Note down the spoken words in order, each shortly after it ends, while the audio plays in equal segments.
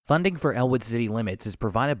Funding for Elwood City Limits is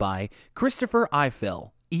provided by Christopher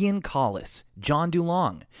Eiffel, Ian Collis, John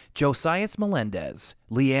Dulong, Josias Melendez,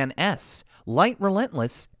 Leanne S., Light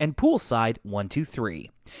Relentless, and Poolside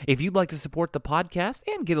 123. If you'd like to support the podcast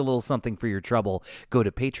and get a little something for your trouble, go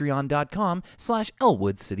to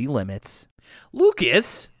patreon.com/Elwood City Limits.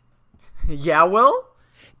 Lucas? Yeah, Will?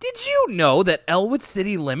 Did you know that Elwood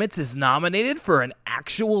City Limits is nominated for an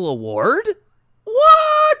actual award?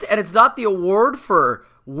 What? And it's not the award for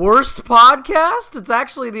worst podcast? It's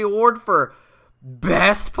actually the award for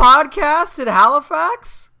best podcast in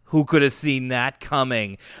Halifax? Who could have seen that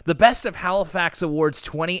coming? The Best of Halifax Awards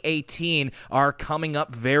 2018 are coming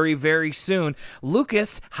up very, very soon.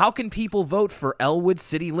 Lucas, how can people vote for Elwood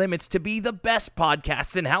City Limits to be the best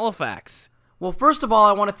podcast in Halifax? Well, first of all,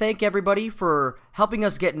 I want to thank everybody for helping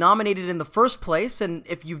us get nominated in the first place, and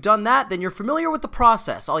if you've done that, then you're familiar with the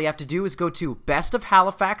process. All you have to do is go to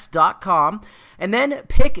bestofhalifax.com and then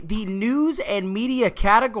pick the news and media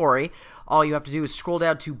category. All you have to do is scroll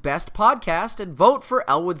down to Best Podcast and vote for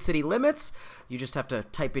Elwood City Limits. You just have to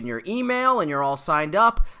type in your email and you're all signed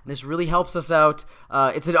up, and this really helps us out.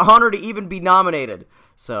 It's an honor to even be nominated,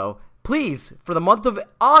 so please, for the month of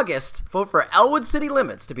August, vote for Elwood City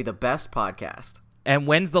Limits to be the best podcast. And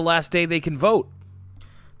when's the last day they can vote?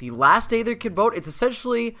 The last day they can vote, it's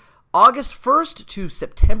essentially August 1st to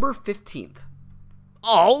September 15th.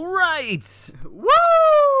 All right!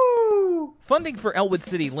 Woo! Funding for Elwood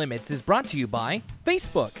City Limits is brought to you by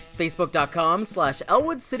Facebook,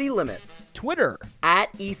 Facebook.com/Elwood City Limits, Twitter,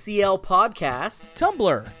 @ECL Podcast,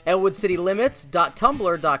 Tumblr,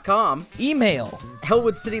 ElwoodCityLimits.tumblr.com, email,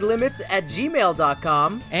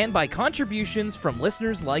 ElwoodCityLimits@gmail.com, and by contributions from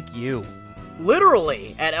listeners like you.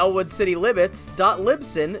 Literally at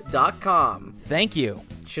ElwoodCityLimits.libsyn.com. Thank you.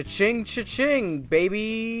 Cha-ching, cha-ching,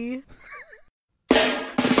 baby.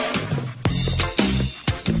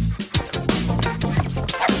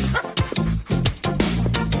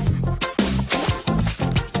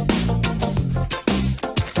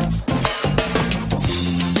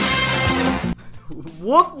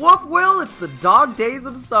 Woof, woof, Will, it's the dog days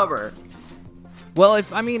of summer. Well,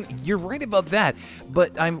 you're right about that,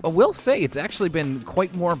 but I will say it's actually been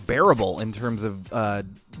quite more bearable in terms of,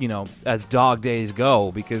 as dog days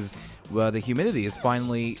go, because the humidity is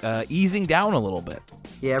finally easing down a little bit.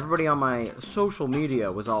 Yeah, everybody on my social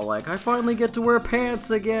media was all like, I finally get to wear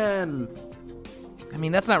pants again. I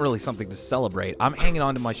mean, that's not really something to celebrate. I'm hanging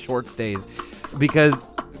on to my short stays because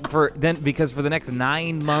for the next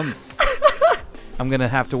 9 months, I'm going to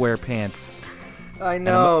have to wear pants. I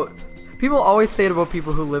know. People always say it about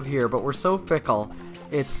people who live here, but we're so fickle.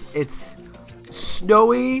 It's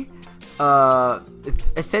snowy,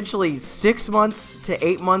 essentially 6 months to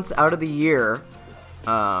 8 months out of the year,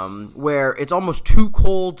 where it's almost too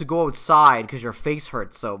cold to go outside because your face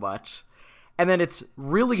hurts so much. And then it's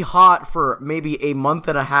really hot for maybe a month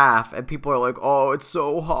and a half, and people are like, oh, it's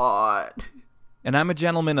so hot. And I'm a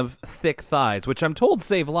gentleman of thick thighs, which I'm told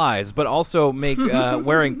save lives, but also make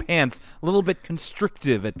wearing pants a little bit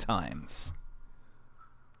constrictive at times.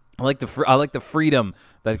 I like the freedom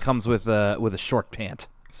that comes with a short pant.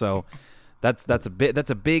 So that's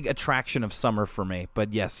a big attraction of summer for me.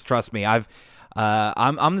 But yes, trust me, I'm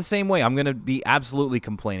the same way. I'm gonna be absolutely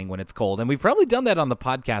complaining when it's cold, and we've probably done that on the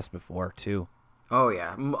podcast before too. Oh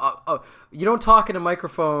yeah, you don't talk into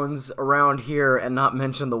microphones around here and not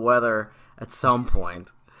mention the weather at some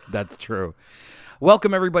point. That's true.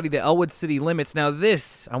 Welcome, everybody, to Elwood City Limits. Now,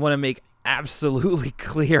 this, I want to make absolutely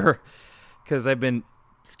clear, because I've been,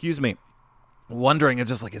 wondering, I'm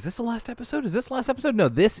just like, is this the last episode? Is this the last episode? No,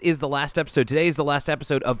 this is the last episode. Today is the last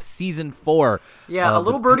episode of Season 4. Yeah, a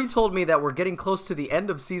little birdie told me that we're getting close to the end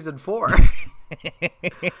of Season 4.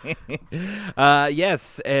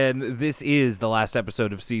 Yes, and this is the last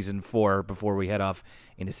episode of Season 4 before we head off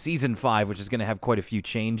into Season 5, which is going to have quite a few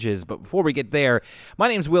changes. But before we get there, my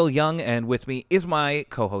name's Will Young, and with me is my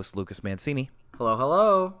co-host, Lucas Mancini. Hello,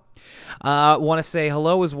 hello. Want to say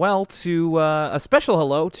hello as well to a special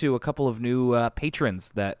hello to a couple of new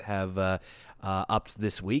patrons that have upped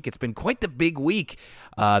this week. It's been quite the big week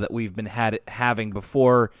that we've been having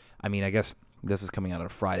before. I mean, I guess this is coming out on a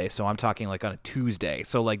Friday, so I'm talking like on a Tuesday.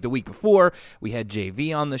 So like the week before, we had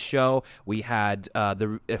JV on the show. We had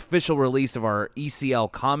the official release of our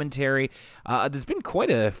ECL commentary. There's been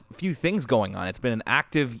quite a few things going on. It's been an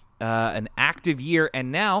active year,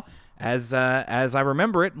 and now, as I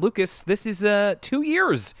remember it, Lucas, this is 2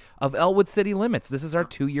 years of Elwood City Limits. This is our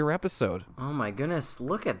 2-year episode. Oh my goodness,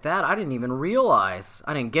 look at that. I didn't even realize.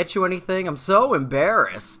 I didn't get you anything. I'm so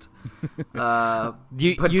embarrassed. But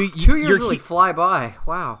 2 years really fly by.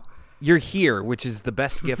 Wow. You're here, which is the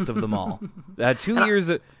best gift of them all. 2 years.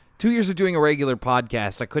 2 years of doing a regular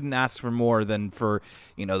podcast. I couldn't ask for more than for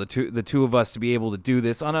the two of us to be able to do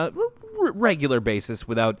this on a regular basis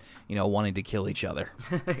without wanting to kill each other.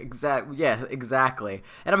 Exactly. Yeah, exactly.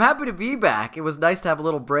 And I'm happy to be back. It was nice to have a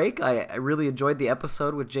little break. I really enjoyed the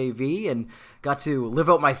episode with JV and got to live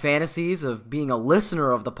out my fantasies of being a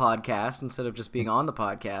listener of the podcast instead of just being on the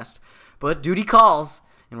podcast. But duty calls,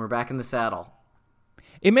 and we're back in the saddle.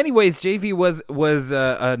 In many ways, JV was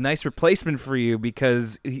a nice replacement for you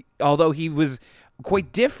because although he was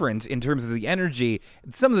quite different in terms of the energy,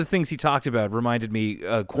 some of the things he talked about reminded me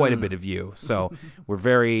quite a bit of you. So we're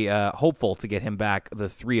very hopeful to get him back, the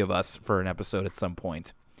three of us, for an episode at some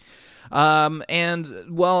point.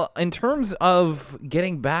 And well, in terms of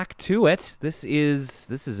getting back to it, this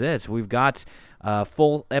is it. We've got a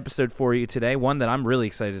full episode for you today, one that I'm really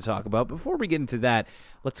excited to talk about. Before we get into that,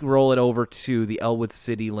 let's roll it over to the Elwood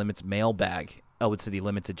City Limits mailbag.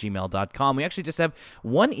 ElwoodCityLimits@gmail.com. We actually just have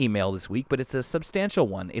one email this week, but it's a substantial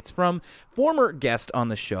one. It's from former guest on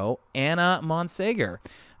the show, Anna Monsager.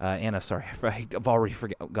 Anna, sorry, I've already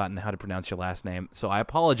forgotten how to pronounce your last name, so I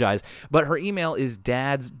apologize. But her email is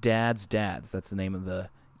dads. That's the name of the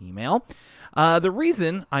email. The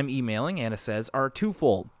reason I'm emailing, Anna says, are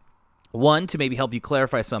twofold. One, to maybe help you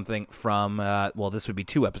clarify something from, this would be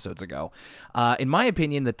 2 episodes ago. In my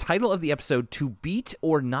opinion, the title of the episode, To Beat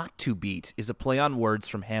or Not To Beat, is a play on words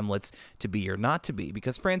from Hamlet's To Be or Not To Be,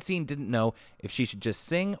 because Francine didn't know if she should just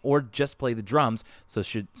sing or just play the drums, so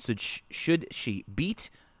should she beat,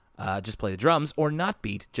 just play the drums, or not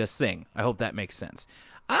beat, just sing? I hope that makes sense.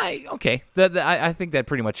 I think that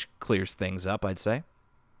pretty much clears things up, I'd say.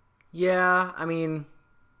 Yeah, I mean,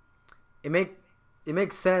 it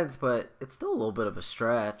makes sense, but it's still a little bit of a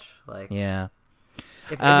stretch. Yeah.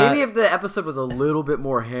 Maybe if the episode was a little bit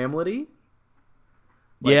more Hamlet-y.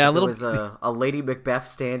 Yeah, a little. There was a Lady Macbeth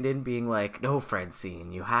stand-in being like, "No,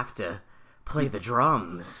 Francine, you have to play the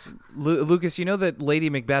drums." Lucas, you know that Lady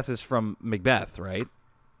Macbeth is from Macbeth, right?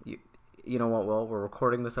 You know what? Well, we're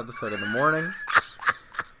recording this episode in the morning.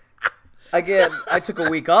 Again, I took a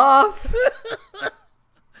week off.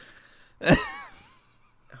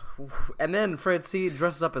 And then Francine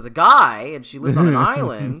dresses up as a guy, and she lives on an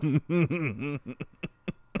island. And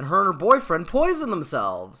her and her boyfriend poison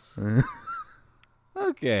themselves.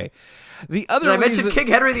 Okay. The other Did I mention King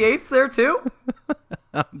Henry VIII there, too?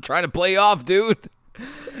 I'm trying to play off, dude.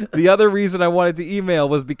 The other reason I wanted to email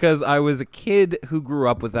was because I was a kid who grew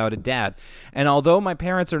up without a dad. And although my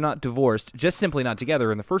parents are not divorced, just simply not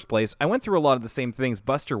together in the first place, I went through a lot of the same things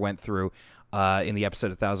Buster went through in the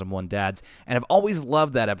episode 1001 Dads, and I've always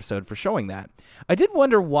loved that episode for showing that. I did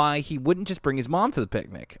wonder why he wouldn't just bring his mom to the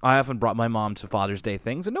picnic. I often brought my mom to Father's Day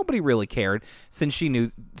things, and nobody really cared since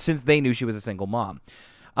they knew she was a single mom.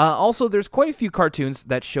 Also, there's quite a few cartoons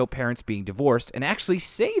that show parents being divorced and actually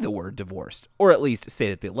say the word divorced, or at least say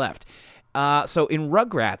that they left. So in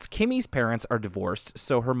Rugrats, Kimmy's parents are divorced,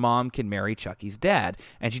 so her mom can marry Chucky's dad,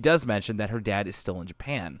 and she does mention that her dad is still in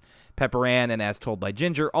Japan. Pepper Ann and As Told by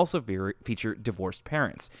Ginger also feature divorced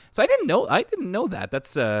parents. So I didn't know that.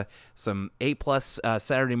 That's some A+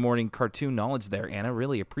 Saturday morning cartoon knowledge there, Anna.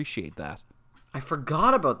 Really appreciate that. I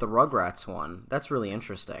forgot about the Rugrats one. That's really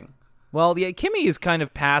interesting. Well, yeah, Kimmy is kind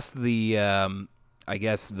of past the, I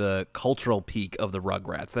guess, the cultural peak of the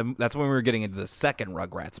Rugrats. That's when we were getting into the second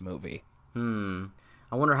Rugrats movie.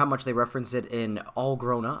 I wonder how much they reference it in All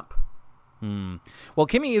Grown Up. Well,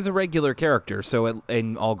 Kimmy is a regular character, so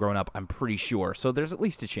in All Grown Up, I'm pretty sure. So there's at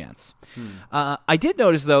least a chance. I did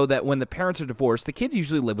notice, though, that when the parents are divorced, the kids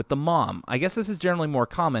usually live with the mom. I guess this is generally more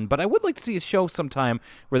common, but I would like to see a show sometime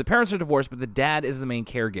where the parents are divorced, but the dad is the main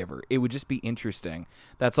caregiver. It would just be interesting.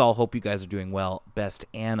 That's all. Hope you guys are doing well. Best,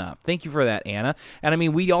 Anna. Thank you for that, Anna. And I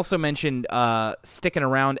mean, we also mentioned sticking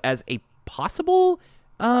around as a possible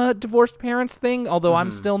divorced parents thing, although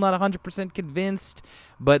I'm still not 100% convinced.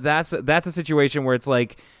 But that's a situation where it's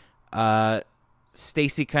like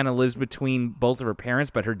Stacy kind of lives between both of her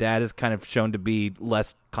parents, but her dad is kind of shown to be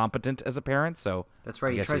less competent as a parent. So that's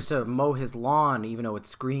right. He tries to mow his lawn even though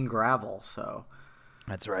it's green gravel. So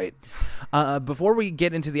that's right. Before we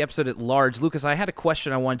get into the episode at large, Lucas, I had a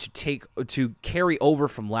question I wanted to carry over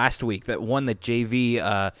from last week. That one that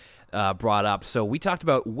JV brought up. So we talked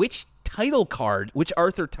about which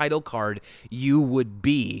Arthur title card you would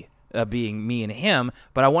be. Being me and him,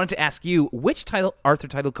 but I wanted to ask you, which Arthur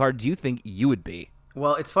title card do you think you would be?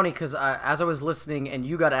 Well, it's funny because as I was listening and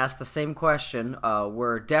you got asked the same question,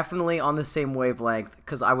 we're definitely on the same wavelength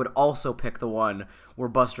because I would also pick the one where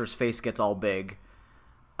Buster's face gets all big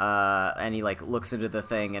and he like looks into the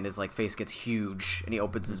thing and his like face gets huge and he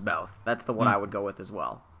opens his mouth. That's the one I would go with as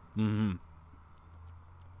well.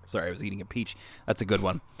 Sorry, I was eating a peach. That's a good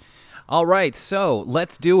one. All right, so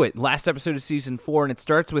let's do it. Last episode of Season 4, and it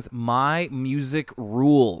starts with My Music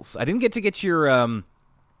Rules. I didn't get to get your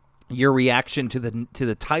reaction to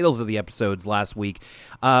the titles of the episodes last week.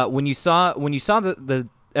 When you saw the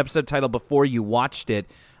episode title before you watched it,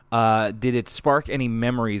 did it spark any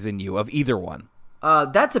memories in you of either one?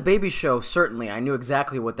 That's a Baby Show, certainly. I knew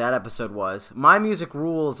exactly what that episode was. My Music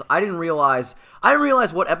Rules, I didn't realize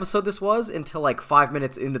what episode this was until like 5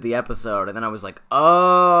 minutes into the episode, and then I was like,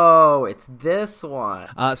 oh, it's this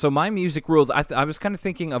one. So My Music Rules, I was kind of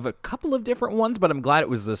thinking of a couple of different ones, but I'm glad it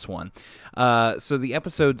was this one. So the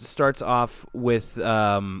episode starts off with... it's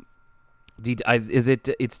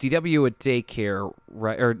DW at daycare,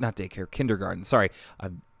 right? Or not daycare, kindergarten. Sorry, I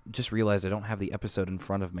just realized I don't have the episode in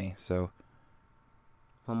front of me, so...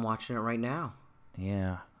 I'm watching it right now.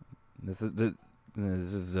 Yeah, this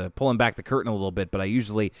is pulling back the curtain a little bit, but I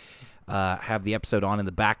usually have the episode on in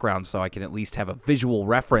the background so I can at least have a visual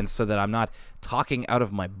reference so that I'm not talking out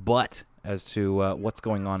of my butt as to what's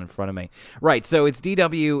going on in front of me. Right, so it's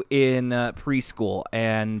DW in preschool,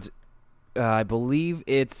 and I believe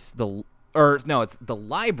it's the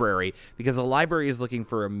library, because the library is looking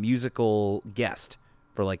for a musical guest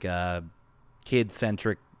for like a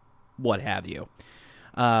kid-centric what have you.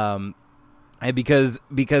 And because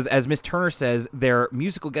as Miss Turner says, their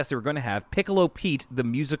musical guest they were going to have, Piccolo Pete, the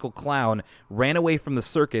musical clown, ran away from the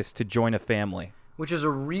circus to join a family. Which is a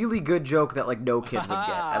really good joke that like no kid would get.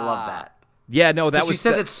 I love that. Yeah, no, that was... She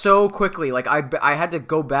says it so quickly. Like I had to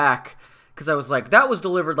go back because I was like, that was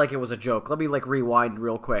delivered like it was a joke. Let me like rewind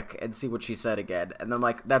real quick and see what she said again. And then I'm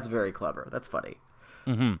like, that's very clever. That's funny.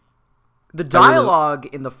 Mm-hmm. The dialogue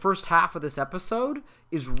in the first half of this episode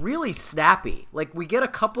is really snappy. Like, we get a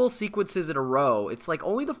couple sequences in a row. It's like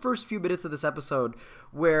only the first few minutes of this episode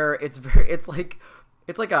where it's like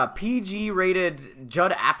a PG-rated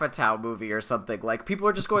Judd Apatow movie or something. Like, people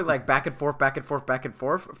are just going like back and forth, back and forth, back and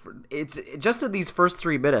forth. It's just in these first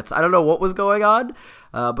 3 minutes. I don't know what was going on,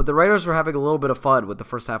 but the writers were having a little bit of fun with the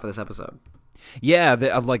first half of this episode. Yeah,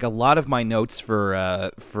 like a lot of my notes for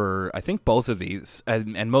I think both of these,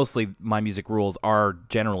 and mostly My Music Rules, are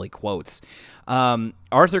generally quotes.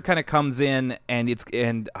 Arthur kind of comes in,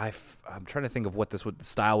 and I'm trying to think of what the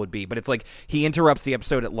style would be, but it's like he interrupts the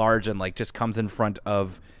episode at large and like just comes in front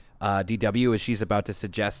of DW as she's about to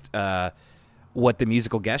suggest what the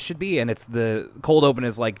musical guest should be, and it's the cold open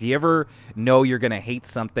is like, do you ever know you're gonna hate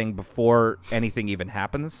something before anything even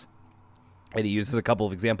happens? And he uses a couple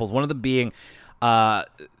of examples, one of them being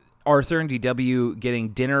Arthur and DW getting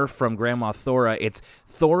dinner from Grandma Thora. It's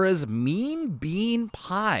Thora's Mean Bean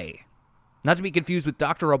Pie. Not to be confused with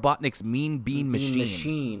Dr. Robotnik's Mean Bean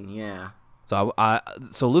Machine. Yeah. So,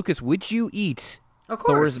 Lucas, would you eat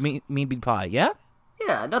Thora's Mean Bean Pie? Yeah?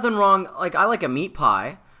 Yeah, nothing wrong. Like, I like a meat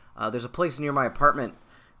pie. There's a place near my apartment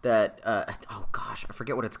that, oh gosh, I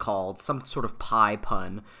forget what it's called. Some sort of pie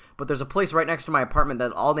pun. But there's a place right next to my apartment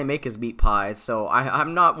that all they make is meat pies, so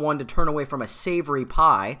I'm not one to turn away from a savory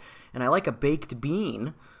pie, and I like a baked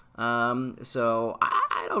bean, so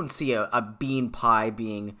I don't see a bean pie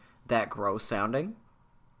being that gross sounding.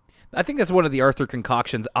 I think that's one of the Arthur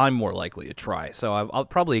concoctions I'm more likely to try, so I'll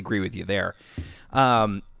probably agree with you there.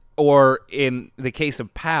 Or in the case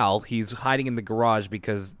of Pal, he's hiding in the garage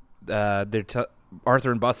because Arthur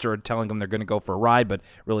and Buster are telling him they're going to go for a ride, but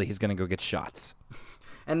really he's going to go get shots.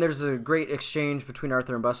 And there's a great exchange between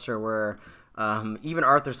Arthur and Buster where even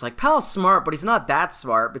Arthur's like, Pal's smart, but he's not that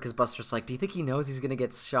smart, because Buster's like, do you think he knows he's going to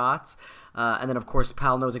get shots? And then, of course,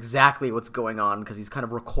 Pal knows exactly what's going on because he's kind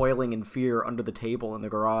of recoiling in fear under the table in the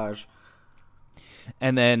garage.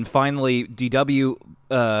 And then finally, DW,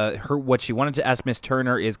 what she wanted to ask Miss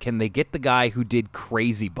Turner is, can they get the guy who did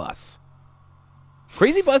Crazy Bus?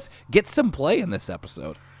 Crazy Bus gets some play in this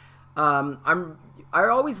episode. I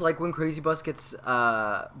always like when Crazy Bus gets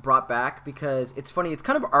brought back because it's funny. It's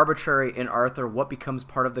kind of arbitrary in Arthur what becomes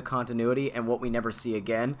part of the continuity and what we never see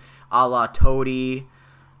again, a la Toady,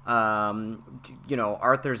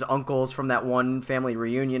 Arthur's uncles from that one family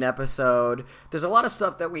reunion episode. There's a lot of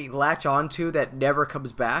stuff that we latch onto that never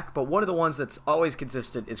comes back, but one of the ones that's always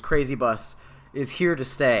consistent is Crazy Bus is here to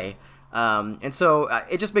stay. And so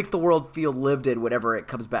it just makes the world feel lived in whenever it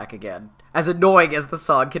comes back again, as annoying as the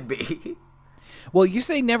song can be. Well, you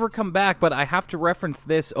say never come back, but I have to reference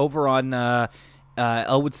this over on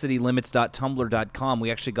ElwoodCityLimits.tumblr.com. We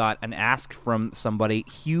actually got an ask from somebody,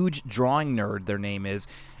 huge drawing nerd, their name is,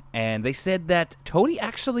 and they said that Toady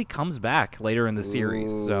actually comes back later in the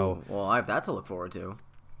series. So, well, I have that to look forward to.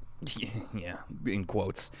 Yeah, in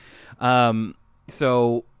quotes.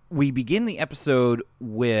 So we begin the episode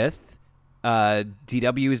with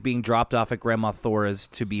DW is being dropped off at Grandma Thora's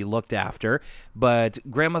to be looked after, but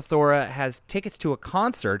Grandma Thora has tickets to a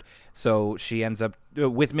concert, so she ends up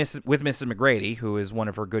with Mrs. McGrady, who is one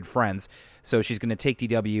of her good friends. So she's going to take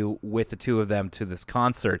DW with the two of them to this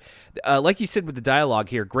concert. Like you said with the dialogue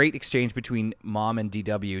here, great exchange between Mom and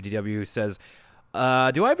DW. DW says,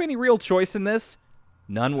 "Do I have any real choice in this?"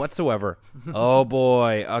 "None whatsoever." "Oh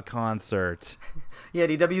boy, a concert." Yeah,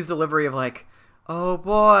 DW's delivery of like, "Oh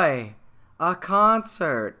boy, a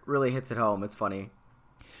concert," really hits it home. It's funny.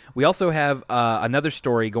 We also have another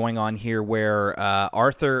story going on here where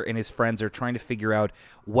Arthur and his friends are trying to figure out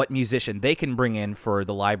what musician they can bring in for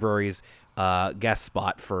the library's guest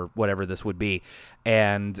spot for whatever this would be.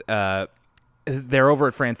 And they're over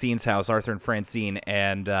at Francine's house, Arthur and Francine,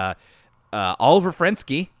 and Oliver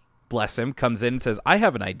Frensky, bless him, comes in and says, "I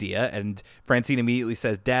have an idea." And Francine immediately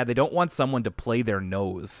says, "Dad, they don't want someone to play their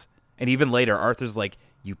nose." And even later, Arthur's like,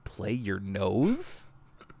 "You play your nose?"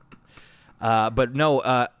 But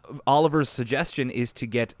no, Oliver's suggestion is to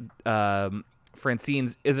get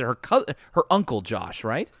Francine's, is it her uncle Josh,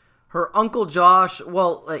 right? Her Uncle Josh,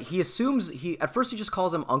 well, he assumes, at first he just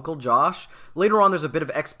calls him Uncle Josh. Later on, there's a bit of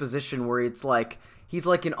exposition where it's like, he's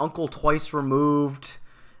like an uncle twice removed.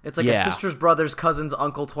 It's like a sister's brother's cousin's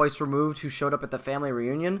uncle twice removed who showed up at the family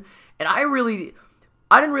reunion. And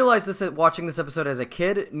I didn't realize this watching this episode as a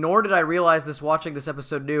kid, nor did I realize this watching this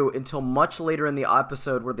episode new until much later in the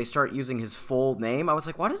episode where they start using his full name. I was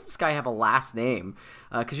like, why does this guy have a last name?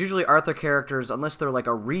 Because usually Arthur characters, unless they're like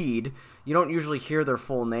a Reed, you don't usually hear their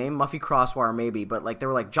full name. Muffy Crosswire maybe, but like they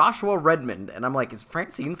were like Joshua Redmond, and I'm like, is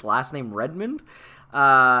Francine's last name Redmond?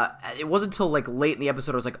 It wasn't until like late in the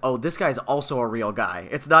episode I was like, oh, this guy's also a real guy.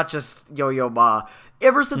 It's not just Yo-Yo Ma.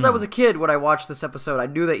 Ever since I was a kid, when I watched this episode, I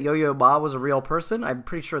knew that Yo-Yo Ma was a real person. I'm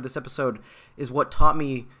pretty sure this episode is what taught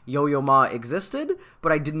me Yo-Yo Ma existed,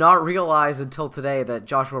 but I did not realize until today that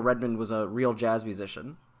Joshua Redmond was a real jazz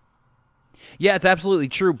musician. Yeah, it's absolutely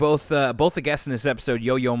true. Both the guests in this episode,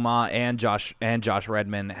 Yo-Yo Ma and Josh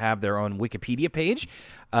Redmond, have their own Wikipedia page.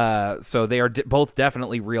 So they are both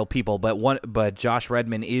definitely real people. But Josh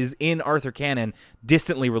Redmond is in Arthur canon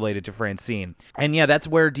distantly related to Francine. And yeah, that's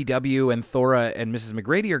where DW and Thora and Mrs.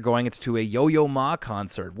 McGrady are going. It's to a Yo-Yo Ma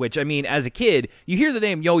concert, which, I mean, as a kid, you hear the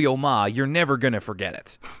name Yo-Yo Ma, you're never gonna forget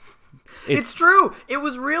it. It's true. It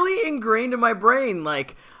was really ingrained in my brain.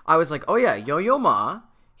 Like, I was like, oh yeah, Yo-Yo Ma.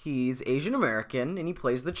 He's Asian American, and he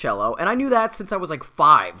plays the cello. And I knew that since I was like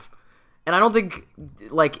 5. And I don't think,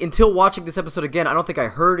 like, until watching this episode again, I don't think I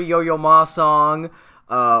heard a Yo-Yo Ma song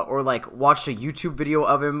or, like, watched a YouTube video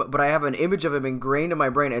of him. But I have an image of him ingrained in my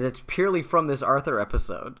brain, and it's purely from this Arthur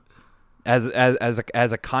episode. As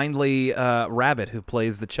a kindly rabbit who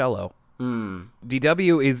plays the cello.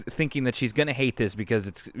 DW is thinking that she's gonna hate this because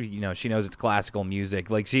it's, she knows it's classical music.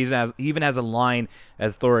 Like, she even has a line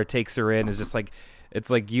as Thora takes her in, is just like, it's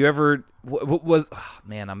like, you ever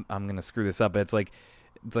man, I'm gonna screw this up. It's like,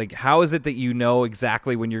 how is it that you know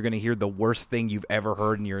exactly when you're gonna hear the worst thing you've ever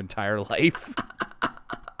heard in your entire life?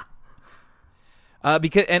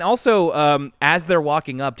 Because, and also, as they're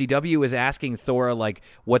walking up, DW is asking Thora, like,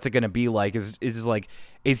 what's it gonna be like?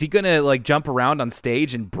 Is he gonna, like, jump around on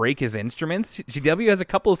stage and break his instruments? DW has a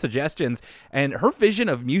couple of suggestions, and her vision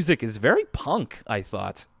of music is very punk, I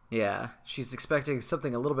thought. Yeah, she's expecting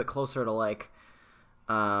something a little bit closer to, like,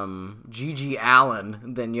 Gigi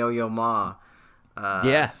Allen than Yo-Yo Ma.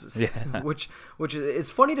 Yes, which is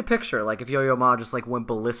funny to picture. Like, if Yo-Yo Ma just like went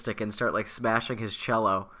ballistic and start like smashing his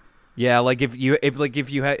cello. Yeah, like if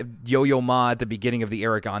you had Yo-Yo Ma at the beginning of the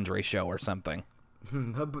Eric Andre show or something.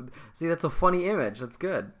 See, that's a funny image. That's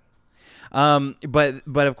good. But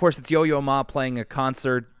of course it's Yo-Yo Ma playing a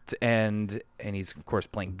concert, and he's of course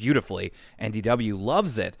playing beautifully, and DW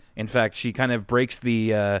loves it. In fact, she kind of breaks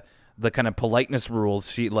the kind of politeness rules.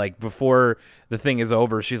 She, like, before the thing is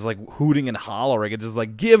over, she's like hooting and hollering and just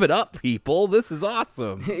like, give it up, people, this is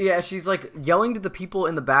awesome. Yeah, she's like yelling to the people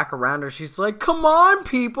in the back around her. She's like, come on,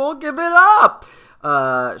 people, give it up.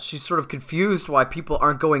 She's sort of confused why people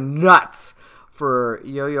aren't going nuts for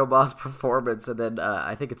Yo-Yo Ma's performance. And then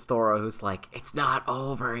I think it's Thora who's like, it's not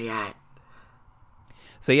over yet.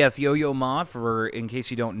 So yes, Yo-Yo Ma, in case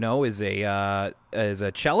you don't know, is a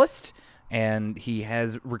cellist. And he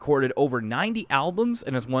has recorded over 90 albums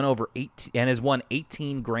and has won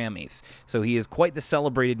 18 Grammys. So he is quite the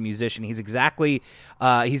celebrated musician. He's definitely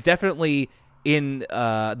in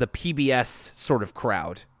the PBS sort of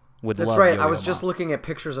crowd. That's right. I was just looking at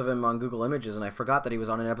pictures of him on Google Images, and I forgot that he was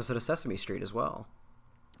on an episode of Sesame Street as well.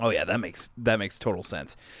 Oh yeah, that makes total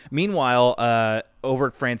sense. Meanwhile, over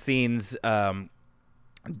at Francine's,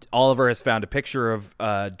 Oliver has found a picture of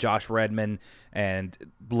Josh Redman and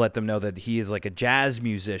let them know that he is like a jazz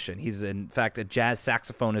musician. He's, in fact, a jazz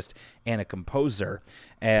saxophonist and a composer.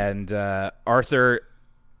 And Arthur,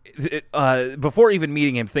 before even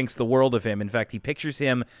meeting him, thinks the world of him. In fact, he pictures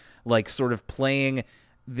him like sort of playing...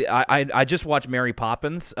 I just watched Mary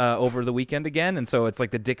Poppins over the weekend again, and so it's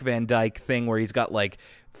like the Dick Van Dyke thing where he's got like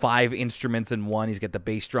 5 instruments in one. He's got the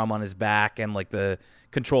bass drum on his back and like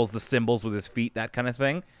controls the cymbals with his feet, that kind of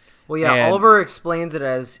thing. Well, yeah, Oliver explains it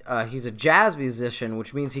as he's a jazz musician,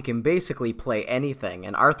 which means he can basically play anything.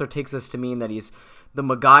 And Arthur takes this to mean that he's the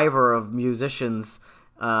MacGyver of musicians,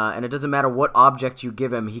 and it doesn't matter what object you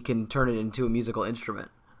give him, he can turn it into a musical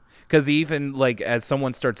instrument. Because even, like, as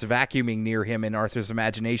someone starts vacuuming near him in Arthur's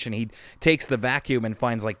imagination, he takes the vacuum and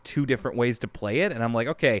finds, like, 2 different ways to play it. And I'm like,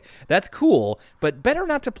 okay, that's cool, but better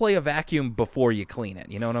not to play a vacuum before you clean it.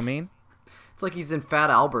 You know what I mean? It's like he's in Fat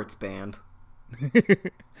Albert's band.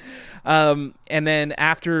 And then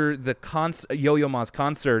after the Yo-Yo Ma's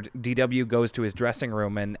concert, DW goes to his dressing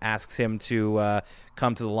room and asks him to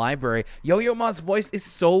come to the library. Yo-Yo Ma's voice is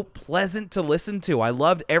so pleasant to listen to. I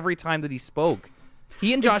loved every time that he spoke.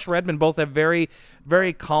 He and Josh Redman both have very,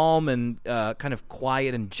 very calm and kind of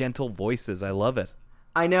quiet and gentle voices. I love it.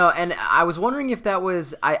 I know, and I was wondering if that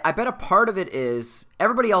was... I bet a part of it is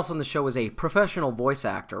everybody else on the show is a professional voice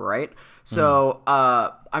actor, right? So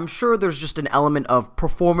I'm sure there's just an element of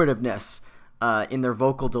performativeness in their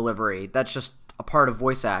vocal delivery. That's just a part of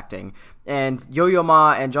voice acting. And Yo-Yo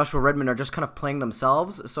Ma and Joshua Redman are just kind of playing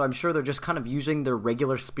themselves, so I'm sure they're just kind of using their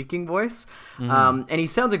regular speaking voice. And he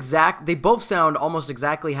sounds they both sound almost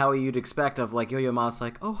exactly how you'd expect of, like, Yo-Yo Ma's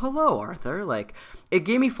like, oh, hello, Arthur. Like, it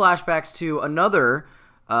gave me flashbacks to another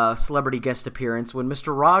celebrity guest appearance when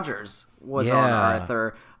Mr. Rogers was on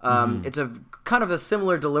Arthur. It's a kind of a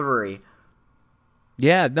similar delivery.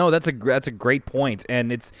 Yeah, no, that's a great point,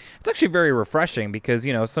 and it's actually very refreshing because,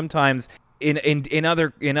 you know, sometimes in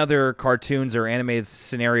other cartoons or animated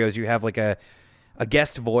scenarios you have like a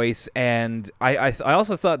guest voice, and I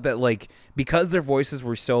also thought that, like, because their voices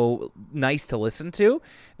were so nice to listen to,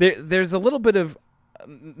 there's a little bit of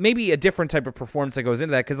maybe a different type of performance that goes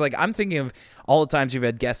into that, because, like, I'm thinking of all the times you've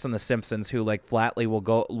had guests on The Simpsons who, like, flatly will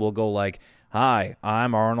go like, hi,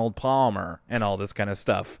 I'm Arnold Palmer, and all this kind of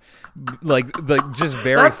stuff. Like just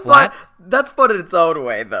very flat. That's fun in its own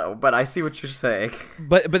way, though. But I see what you're saying.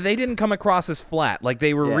 But they didn't come across as flat. Like,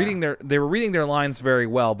 they were reading their lines very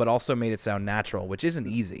well, but also made it sound natural, which isn't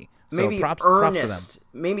easy. So maybe props earnest. to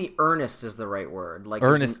them. Maybe earnest is the right word. Like,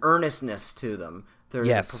 there's an earnestness to them. There's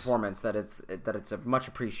a performance that it's much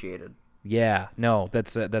appreciated. Yeah, no,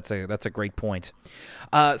 that's a great point.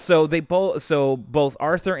 So both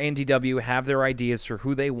Arthur and DW have their ideas for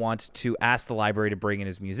who they want to ask the library to bring in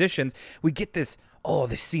as musicians. We get this. Oh,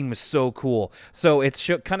 this scene was so cool. So it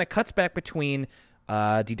kind of cuts back between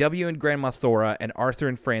DW and Grandma Thora and Arthur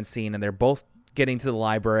and Francine, and they're both getting to the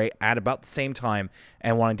library at about the same time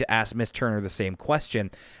and wanting to ask Miss Turner the same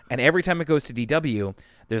question. And every time it goes to DW,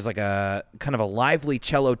 there's like a kind of a lively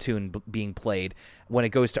cello tune being played. When it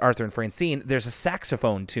goes to Arthur and Francine, there's a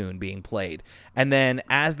saxophone tune being played. And then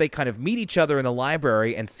as they kind of meet each other in the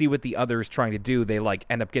library and see what the other is trying to do, they, like,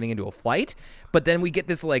 end up getting into a fight. But then we get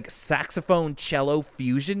this, like, saxophone cello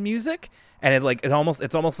fusion music, and it's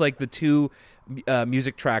almost like the two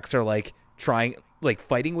music tracks are, like, trying, like,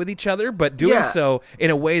 fighting with each other, but doing so in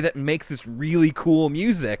a way that makes this really cool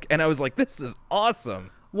music. And I was like, this is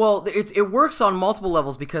awesome. Well, it works on multiple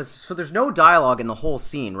levels because there's no dialogue in the whole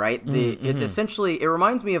scene, right? It's essentially, it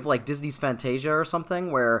reminds me of, like, Disney's Fantasia or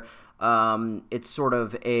something, where it's sort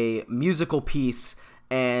of a musical piece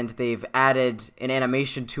and they've added an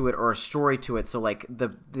animation to it or a story to it. So, like,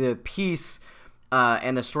 the piece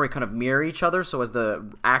and the story kind of mirror each other. So as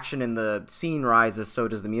the action in the scene rises, so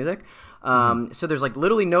does the music. So there's, like,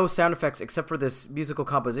 literally no sound effects except for this musical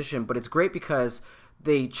composition, but it's great because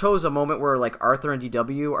they chose a moment where, like, Arthur and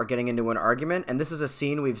DW are getting into an argument, and this is a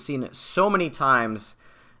scene we've seen so many times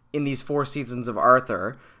in these 4 seasons of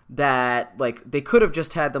Arthur that, like, they could have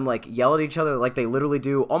just had them, like, yell at each other like they literally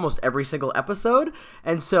do almost every single episode.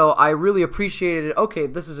 And so I really appreciated, okay,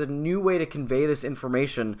 this is a new way to convey this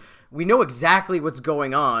information. We know exactly what's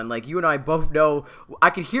going on. Like, you and I both know, I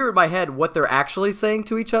could hear in my head what they're actually saying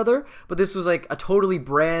to each other, but this was, like, a totally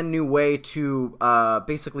brand new way to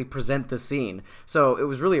basically present the scene. So it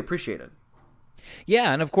was really appreciated.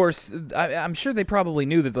 Yeah, and of course, I'm sure they probably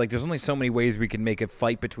knew that, like, there's only so many ways we can make a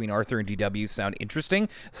fight between Arthur and DW sound interesting,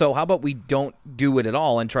 so how about we don't do it at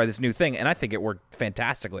all and try this new thing? And I think it worked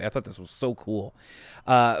fantastically. I thought this was so cool.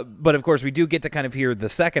 But of course, we do get to kind of hear the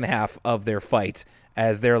second half of their fight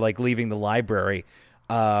as they're, like, leaving the library.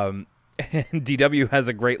 And DW has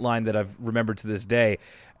a great line that I've remembered to this day,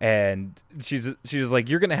 and she's like,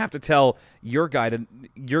 "You're gonna have to tell your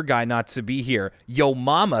guy not to be here. Yo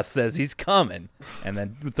mama says he's coming." And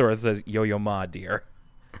then Thor says, "Yo ma, dear."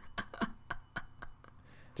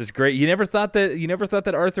 Just great. You never thought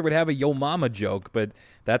that Arthur would have a yo mama joke, but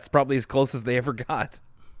that's probably as close as they ever got.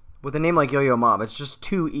 With a name like Yo-Yo Mom, it's just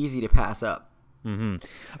too easy to pass up. Mm-hmm.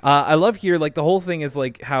 I love here, like, the whole thing is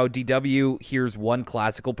like how DW hears one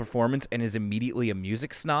classical performance and is immediately a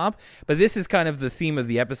music snob. But this is kind of the theme of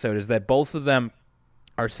the episode, is that both of them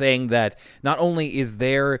are saying that not only is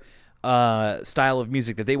their style of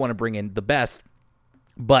music that they want to bring in the best,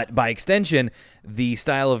 but by extension, the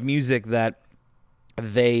style of music that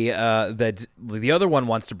that the other one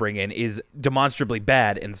wants to bring in is demonstrably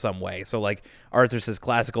bad in some way. So, like, Arthur says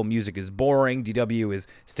classical music is boring, DW is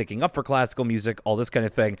sticking up for classical music, all this kind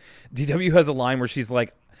of thing. DW has a line where she's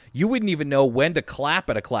like, "You wouldn't even know when to clap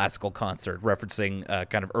at a classical concert," referencing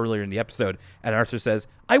kind of earlier in the episode. And Arthur says,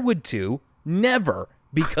 "I would too. Never,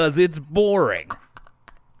 because it's boring."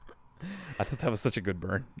 I thought that was such a good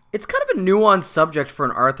burn. It's kind of a nuanced subject for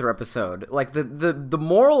an Arthur episode. Like, the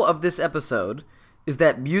moral of this episode is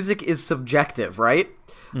that music is subjective, right?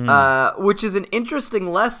 Which is an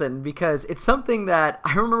interesting lesson, because it's something that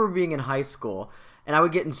I remember being in high school, and I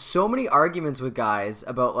would get in so many arguments with guys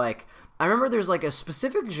about, like, I remember there's like a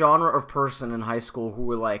specific genre of person in high school who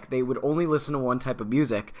were like, they would only listen to one type of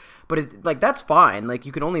music, but it, like, that's fine. Like,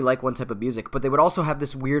 you can only like one type of music, but they would also have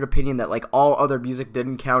this weird opinion that, like, all other music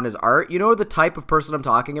didn't count as art. You know the type of person I'm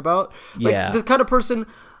talking about? Like, yeah. This kind of person,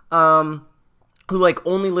 who, like,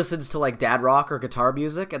 only listens to, like, dad rock or guitar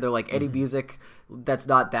music, and they're like, any music that's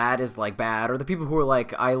not that is, like, bad. Or the people who are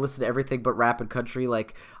like, I listen to everything but rap and country.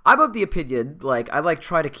 Like, I'm of the opinion, like, I, like,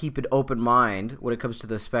 try to keep an open mind when it comes to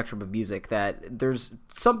the spectrum of music, that there's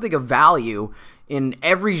something of value in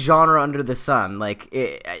every genre under the sun. Like,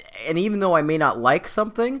 and even though I may not like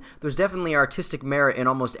something, there's definitely artistic merit in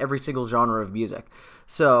almost every single genre of music.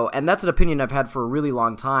 So, and that's an opinion I've had for a really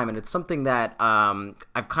long time, and it's something that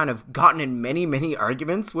I've kind of gotten in many, many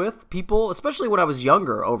arguments with people, especially when I was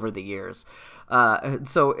younger over the years.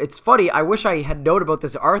 So it's funny, I wish I had known about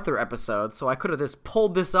this Arthur episode, so I could have just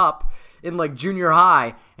pulled this up in, like, junior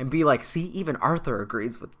high and be like, see, even Arthur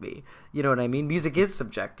agrees with me. You know what I mean? Music is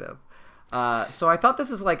subjective. So I thought this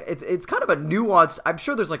is, like, it's kind of a nuanced, I'm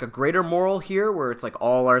sure there's, like, a greater moral here where it's like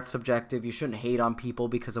all art's subjective. You shouldn't hate on people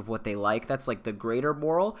because of what they like. That's, like, the greater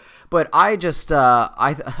moral. But I just,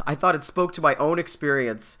 I thought it spoke to my own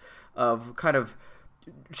experience of kind of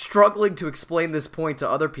struggling to explain this point to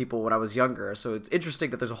other people when I was younger. So it's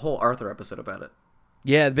interesting that there's a whole Arthur episode about it.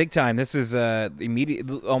 Yeah, big time. This is immediate.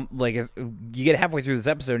 Like, you get halfway through this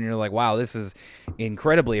episode and you're like, "Wow, this is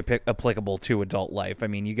incredibly applicable to adult life." I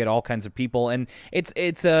mean, you get all kinds of people, and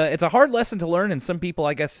it's a hard lesson to learn. And some people,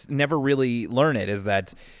 I guess, never really learn it. Is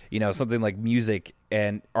that, you know, something like music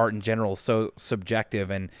and art in general is so subjective,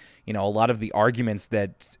 and, you know, a lot of the arguments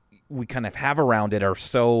that we kind of have around it are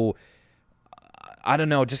so, I don't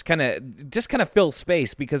know, just kind of fill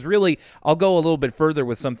space, because really, I'll go a little bit further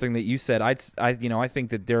with something that you said. I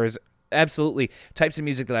think that there is absolutely types of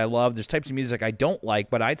music that I love. There's types of music I don't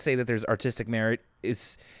like, but I'd say that there's artistic merit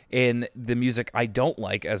is in the music I don't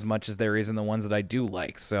like as much as there is in the ones that I do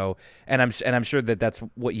like. So, and I'm sure that that's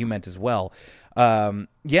what you meant as well.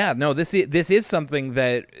 This is something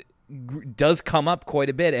that does come up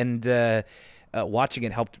quite a bit, and watching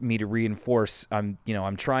it helped me to reinforce. I'm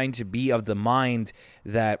trying to be of the mind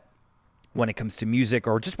that when it comes to music,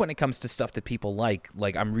 or just when it comes to stuff that people like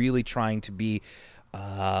I'm really trying to be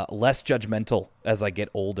less judgmental as I get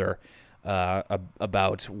older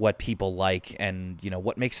about what people like and, you know,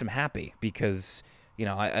 what makes them happy, because, you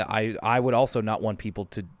know, I would also not want people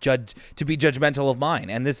to be judgmental of mine,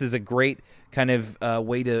 and this is a great kind of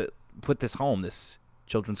way to put this home, this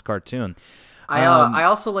children's cartoon. I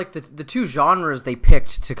also like the two genres they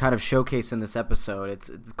picked to kind of showcase in this episode. It's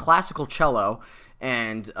classical cello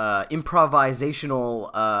and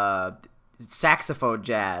improvisational saxophone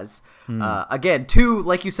jazz. Again, two,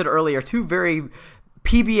 like you said earlier, two very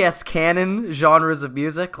PBS canon genres of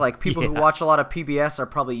music. Like, people who watch a lot of PBS are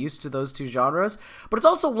probably used to those two genres. But it's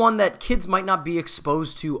also one that kids might not be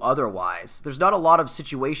exposed to otherwise. There's not a lot of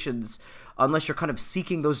situations, unless you're kind of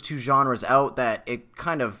seeking those two genres out, that it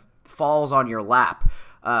kind of falls on your lap,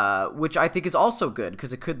 which I think is also good,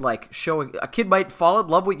 because it could, like, show a kid might fall in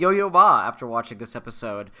love with Yo-Yo Ma after watching this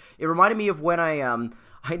episode. It reminded me of when I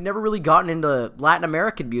I'd never really gotten into Latin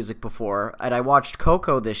American music before, and I watched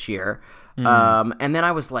Coco this year. And then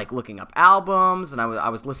I was like looking up albums, and I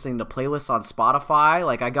was listening to playlists on Spotify.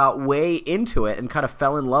 Like I got way into it and kind of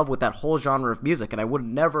fell in love with that whole genre of music, and I would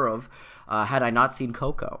never have had I not seen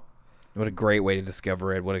Coco. What a great way to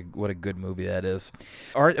discover it. What a good movie that is.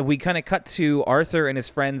 We kind of cut to Arthur and his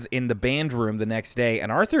friends in the band room the next day,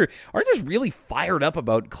 and Arthur's really fired up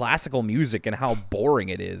about classical music and how boring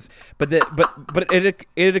it is. But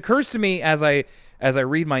it occurs to me as I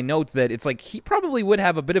read my notes that it's like he probably would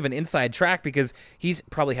have a bit of an inside track because he's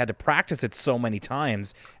probably had to practice it so many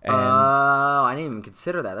times. I didn't even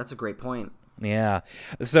consider that. That's a great point. Yeah.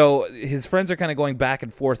 So his friends are kind of going back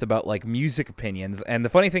and forth about like music opinions. And the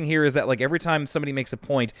funny thing here is that like every time somebody makes a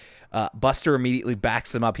point, Buster immediately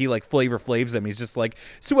backs them up. He like Flavor Flavs them. He's just like,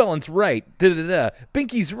 Sue Ellen's right. Da-da-da.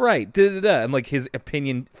 Binky's right. Da-da-da. And like his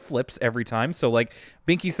opinion flips every time. So like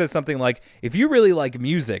Binky says something like, if you really like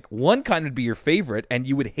music, one kind would be your favorite and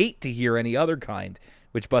you would hate to hear any other kind,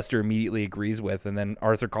 which Buster immediately agrees with. And then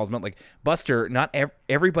Arthur calls him out like, Buster, not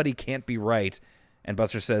everybody can't be right. And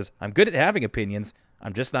Buster says, I'm good at having opinions.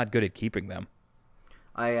 I'm just not good at keeping them.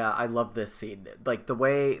 I love this scene. Like the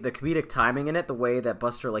comedic timing in it, the way that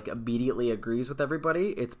Buster like immediately agrees with everybody,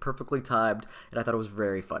 it's perfectly timed, and I thought it was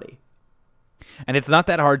very funny. And it's not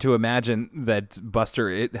that hard to imagine that Buster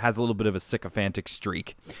it has a little bit of a sycophantic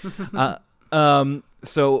streak.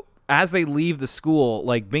 So as they leave the school,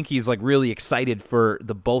 like Binky's like really excited for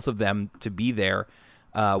the both of them to be there.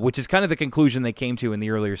 Which is kind of the conclusion they came to in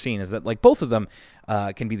the earlier scene, is that like both of them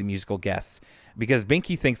can be the musical guests, because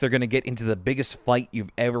Binky thinks they're going to get into the biggest fight you've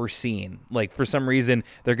ever seen. Like for some reason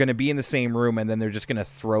they're going to be in the same room and then they're just going to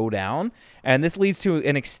throw down, and this leads to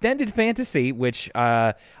an extended fantasy which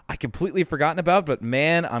I completely forgotten about. But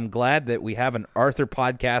man, I'm glad that we have an Arthur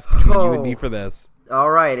podcast between you and me for this. All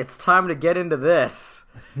right, it's time to get into this.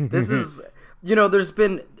 This is.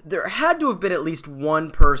 There had to have been at least one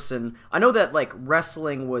person. I know that like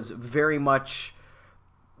wrestling was very much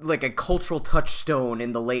like a cultural touchstone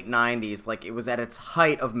in the late 90s. Like it was at its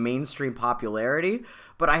height of mainstream popularity.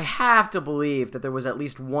 But I have to believe that there was at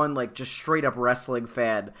least one like just straight up wrestling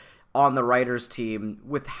fan on the writers team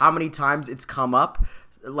with how many times it's come up.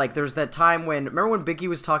 Like there's that time remember when Binky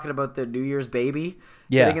was talking about the New Year's baby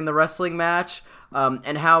getting in the wrestling match, and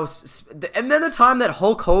then the time that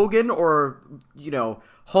Hulk Hogan, or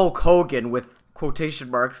Hulk Hogan with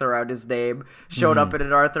quotation marks around his name, showed up in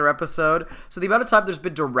an Arthur episode. So the amount of time there's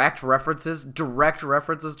been direct references to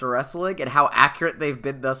wrestling and how accurate they've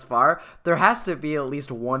been thus far, there has to be at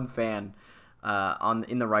least one fan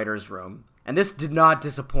in the writers' room, and this did not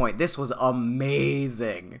disappoint. This was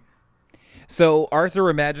amazing. So Arthur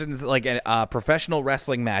imagines like a professional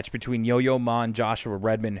wrestling match between Yo-Yo Ma and Joshua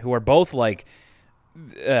Redman, who are both like,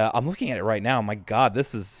 I'm looking at it right now. My God,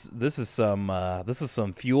 this is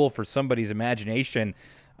some fuel for somebody's imagination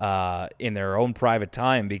in their own private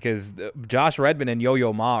time, because Josh Redman and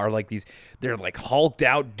Yo-Yo Ma are like they're like hulked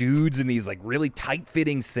out dudes in these like really tight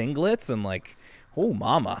fitting singlets and like, oh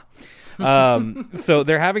mama. So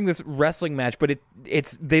they're having this wrestling match, but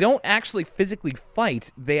they don't actually physically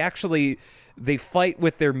fight. They fight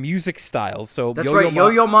with their music styles. So that's right.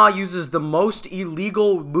 Yo-Yo Ma uses the most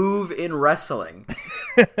illegal move in wrestling.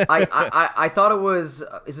 I thought it was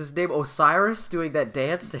is his name Osiris doing that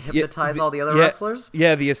dance to hypnotize all the other wrestlers?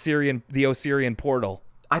 Yeah, the Osirian portal.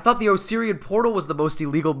 I thought the Osirian portal was the most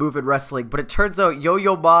illegal move in wrestling, but it turns out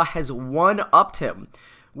Yo-Yo Ma has one-upped him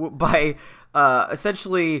by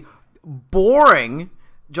essentially boring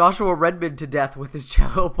Joshua Redman to death with his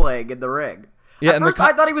cello playing in the ring. Yeah, at first,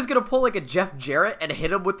 I thought he was gonna pull like a Jeff Jarrett and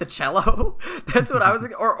hit him with the cello. That's what I was.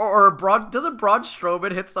 Doesn't Braun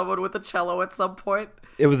Strowman hit someone with a cello at some point?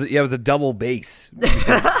 It was a double bass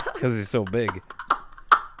because he's so big.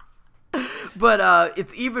 But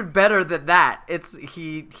it's even better than that. It's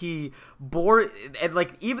he bore, and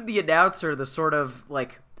like even the announcer, the sort of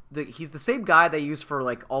like. He's the same guy they use for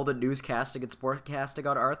like all the newscasting and sportcasting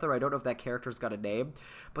on Arthur. I don't know if that character's got a name,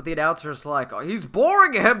 but the announcer's like, he's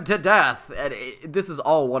boring him to death, and this is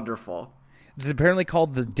all wonderful. It's apparently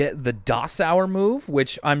called the Dosauer move,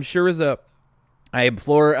 which I'm sure is I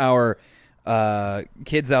implore our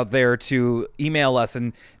kids out there to email us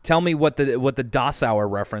and tell me what the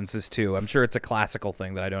Dosauer reference is to. I'm sure it's a classical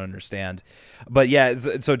thing that I don't understand, but yeah.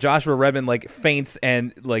 So Joshua Redman like faints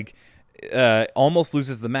and like. Almost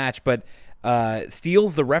loses the match, but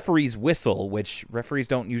steals the referee's whistle, which referees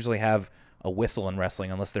don't usually have a whistle in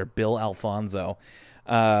wrestling unless they're Bill Alfonso.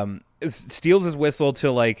 Steals his whistle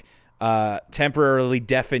to like temporarily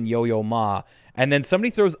deafen Yo-Yo Ma, And then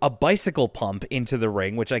somebody throws a bicycle pump into the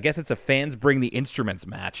ring, which I guess it's a fans bring the instruments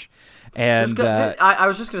match. And I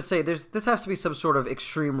was just going to say, this has to be some sort of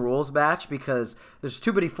Extreme Rules match because there's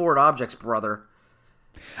too many foreign objects, brother.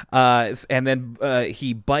 And then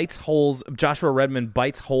he bites holes. Joshua Redman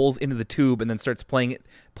bites holes into the tube and then starts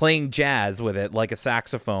playing jazz with it like a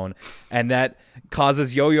saxophone, and that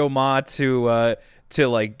causes Yo-Yo Ma to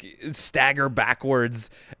like stagger backwards.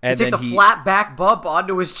 And he takes a flat back bump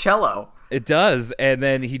onto his cello. It does, and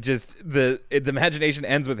then he just the imagination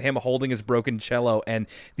ends with him holding his broken cello, and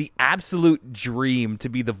the absolute dream to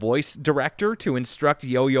be the voice director to instruct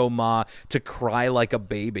Yo-Yo Ma to cry like a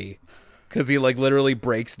baby, because he like literally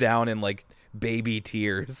breaks down in like baby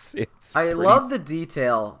tears. I love the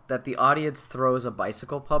detail that the audience throws a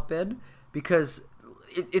bicycle pump in, because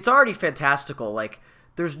it's already fantastical. Like,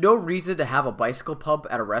 there's no reason to have a bicycle pump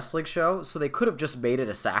at a wrestling show, so they could have just made it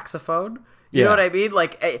a saxophone. You know what I mean?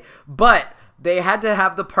 Like, but they had to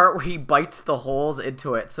have the part where he bites the holes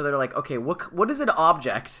into it. So they're like, okay, what is an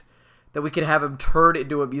object that we could have him turn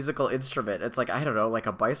into a musical instrument? It's like, I don't know, like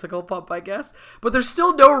a bicycle pump, I guess. But there's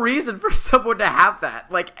still no reason for someone to have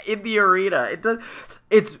that, like, in the arena.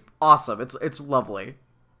 It's awesome. It's lovely.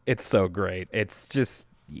 It's so great. It's just,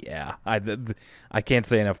 yeah. I can't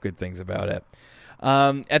say enough good things about it.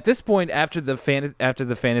 At this point, after the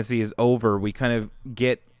fantasy is over, we kind of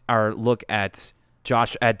get our look at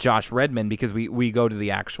Josh Redman, because we go to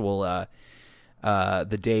the actual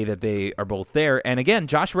the day that they are both there, and again,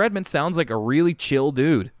 Josh Redman sounds like a really chill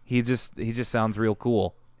dude. He just sounds real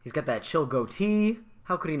cool. He's got that chill goatee.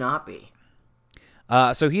 How could he not be?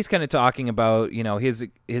 So he's kind of talking about, you know, his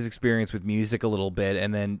experience with music a little bit,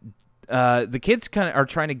 and then the kids kind of are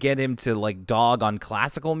trying to get him to like dog on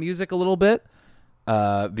classical music a little bit.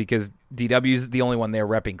 Because DW's the only one there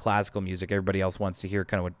repping classical music. Everybody else wants to hear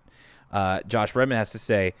kind of what Josh Redman has to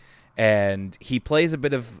say. And he plays a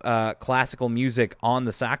bit of classical music on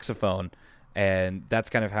the saxophone. And that's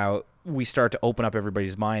kind of how we start to open up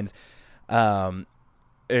everybody's minds.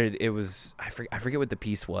 It was, I forget what the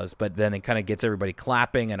piece was, but then it kind of gets everybody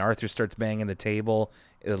clapping, and Arthur starts banging the table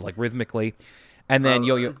like rhythmically. And then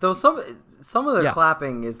Yo-Yo... Though some of their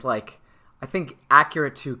clapping is like, I think,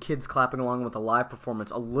 accurate to kids clapping along with a live performance,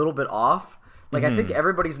 a little bit off. Like, I think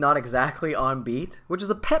everybody's not exactly on beat, which is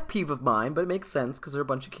a pet peeve of mine, but it makes sense because they're a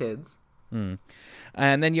bunch of kids. And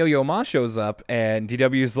then Yo-Yo Ma shows up, and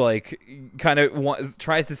DW's like, kind of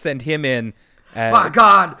tries to send him in. By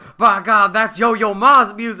God, that's Yo-Yo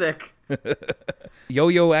Ma's music.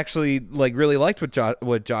 Yo-Yo actually like really liked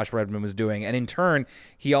what Josh Redman was doing, and in turn,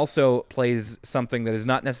 he also plays something that is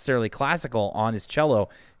not necessarily classical on his cello.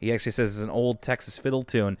 He actually says it's an old Texas fiddle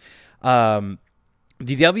tune. DW,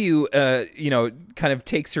 you know, kind of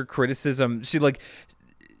takes her criticism.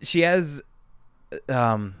 She has,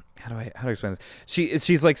 how do I explain this?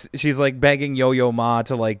 She's like begging Yo-Yo Ma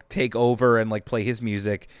to like take over and like play his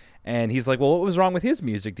music. And he's like, well, what was wrong with his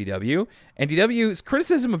music, DW? And DW's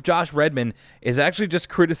criticism of Josh Redman is actually just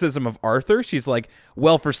criticism of Arthur. She's like,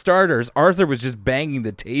 well, for starters, Arthur was just banging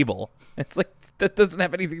the table. It's like, that doesn't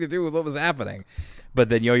have anything to do with what was happening. But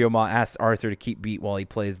then Yo-Yo Ma asks Arthur to keep beat while he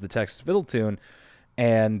plays the Texas fiddle tune.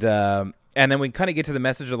 And then we kind of get to the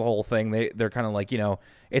message of the whole thing. They're kind of like, you know,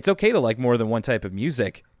 it's okay to like more than one type of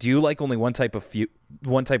music. Do you like only one type of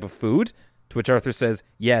food? To which Arthur says,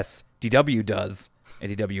 yes, DW does.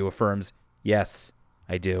 And DW affirms, yes,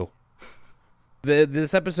 I do.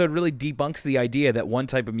 This episode really debunks the idea that one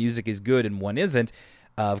type of music is good and one isn't.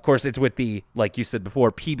 Of course, it's with the, like you said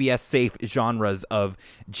before, PBS-safe genres of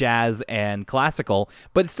jazz and classical,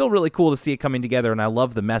 but it's still really cool to see it coming together, and I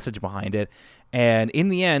love the message behind it. And in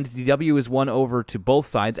the end, DW is won over to both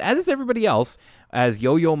sides, as is everybody else, as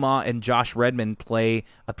Yo-Yo Ma and Josh Redman play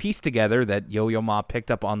a piece together that Yo-Yo Ma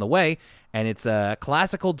picked up on the way, and it's a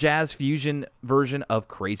classical jazz fusion version of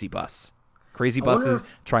Crazy Bus. Crazy Bus's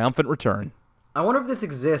triumphant return. I wonder if this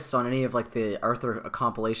exists on any of like the Arthur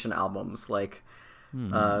compilation albums, like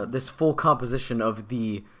this full composition of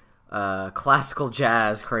the classical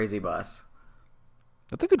jazz Crazy Bus.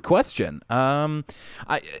 That's a good question.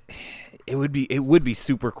 It would be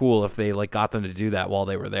super cool if they like got them to do that while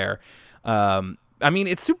they were there. I mean,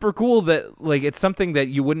 it's super cool that like it's something that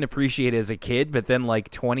you wouldn't appreciate as a kid, but then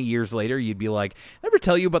like 20 years later, you'd be like, "Never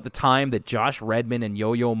tell you about the time that Josh Redman and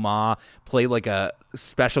Yo-Yo Ma played like a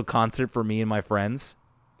special concert for me and my friends."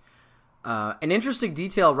 An interesting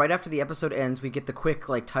detail: right after the episode ends, we get the quick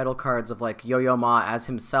like title cards of like Yo-Yo Ma as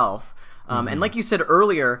himself, and like you said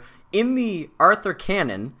earlier, in the Arthur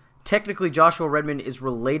canon, technically Joshua Redman is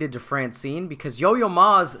related to Francine because Yo-Yo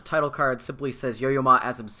Ma's title card simply says Yo-Yo Ma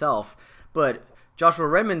as himself, but Joshua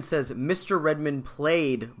Redmond says Mr. Redmond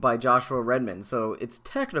played by Joshua Redmond, so it's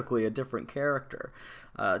technically a different character.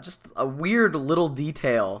 Just a weird little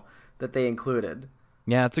detail that they included.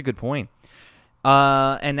 Yeah, that's a good point.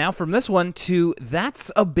 And now from this one to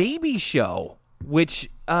That's a Baby Show, which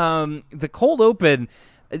the cold open.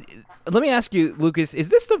 Let me ask you, Lucas,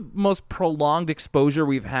 is this the most prolonged exposure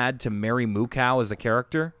we've had to Mary Moo Cow as a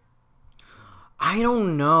character? I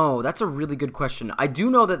don't know. That's a really good question. I do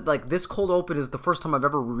know that like this cold open is the first time I've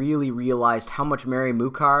ever really realized how much Mary Moo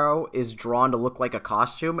Cow is drawn to look like a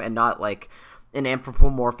costume and not like an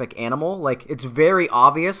anthropomorphic animal. Like it's very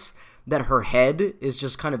obvious that her head is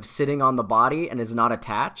just kind of sitting on the body and is not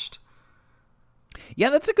attached. Yeah,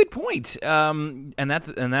 that's a good point. And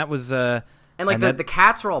that was and like the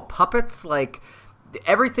cats are all puppets. Like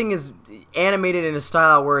everything is animated in a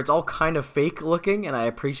style where it's all kind of fake looking, and I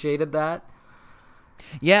appreciated that.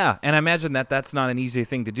 Yeah, and I imagine that that's not an easy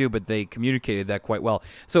thing to do, but they communicated that quite well.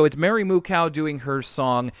 So it's Mary Moo Cow doing her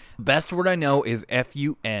song. Best word I know is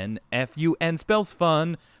F-U-N. F-U-N spells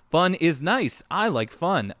fun. Fun is nice. I like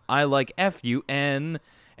fun. I like F-U-N.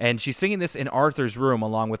 And she's singing this in Arthur's room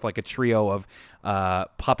along with like a trio of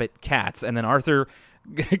puppet cats. And then Arthur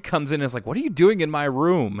comes in and is like, what are you doing in my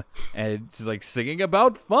room? And she's like, singing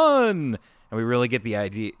about fun. And we really get the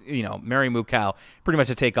idea, you know, Mary Moo Cow, pretty much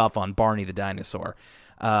a takeoff on Barney the dinosaur.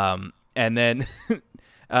 And then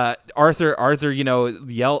Arthur, you know,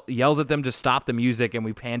 yells at them to stop the music, and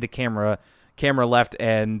we pan to camera left,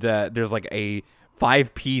 and there's like a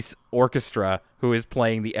 5-piece orchestra who is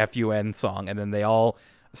playing the FUN song, and then they all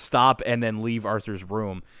stop and then leave Arthur's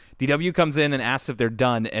room. DW comes in and asks if they're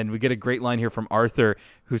done, and we get a great line here from Arthur,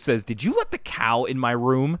 who says, "Did you let the cow in my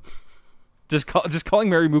room?" Just calling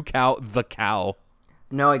Mary Moo Cow the cow.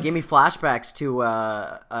 No, it gave me flashbacks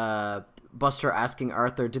to Buster asking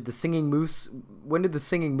Arthur, when did the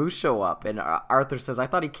singing moose show up? And Arthur says, I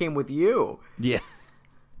thought he came with you. Yeah.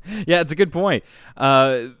 Yeah, it's a good point.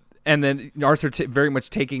 And then Arthur very much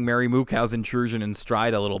taking Mary Moo Cow's intrusion in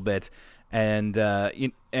stride a little bit. And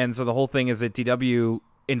so the whole thing is that DW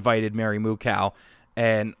invited Mary Moo Cow,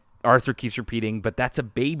 and Arthur keeps repeating, but that's a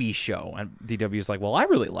baby show. And DW's like, well, I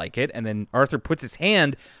really like it. And then Arthur puts his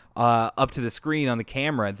hand up to the screen on the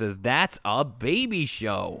camera and says, that's a baby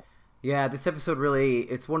show. Yeah, this episode really,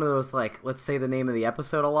 it's one of those, like, let's say the name of the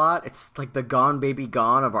episode a lot. It's like the Gone Baby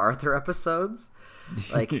Gone of Arthur episodes.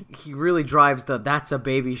 Like, he really drives the that's a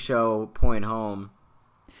baby show point home.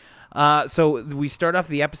 So we start off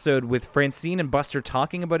the episode with Francine and Buster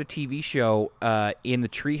talking about a TV show in the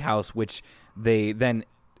treehouse, which they then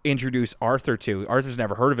introduce Arthur to. Arthur's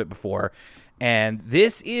never heard of it before. And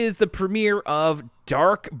this is the premiere of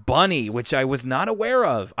Dark Bunny, which I was not aware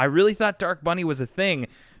of. I really thought Dark Bunny was a thing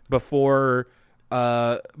before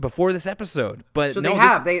this episode. But so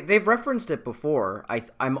no, they've referenced it before.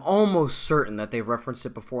 I'm almost certain that they've referenced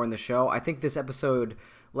it before in the show. I think this episode,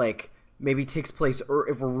 like, maybe takes place, or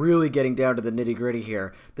if we're really getting down to the nitty gritty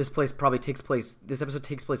here, this episode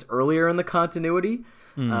takes place earlier in the continuity,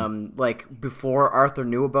 like before Arthur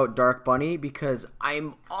knew about Dark Bunny, because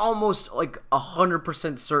I'm almost like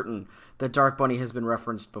 100% certain that Dark Bunny has been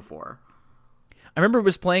referenced before. I remember it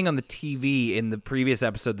was playing on the TV in the previous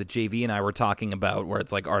episode that JV and I were talking about, where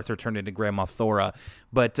it's like Arthur turned into Grandma Thora.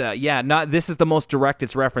 But this is the most direct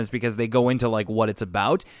it's referenced, because they go into like what it's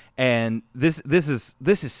about, and this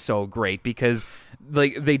is so great, because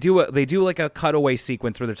like they do like a cutaway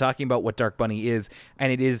sequence where they're talking about what Dark Bunny is,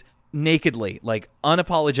 and it is nakedly, like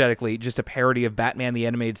unapologetically, just a parody of Batman the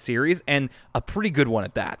Animated Series, and a pretty good one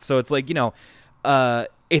at that. So it's like, you know,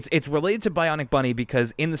 It's related to Bionic Bunny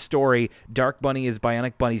because in the story, Dark Bunny is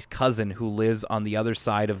Bionic Bunny's cousin who lives on the other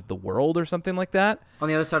side of the world or something like that. On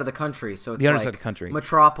the other side of the country, so it's the other like side of the country.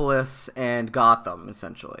 Metropolis and Gotham,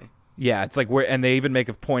 essentially. Yeah, it's like and they even make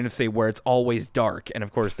a point of say where it's always dark, and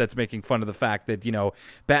of course that's making fun of the fact that, you know,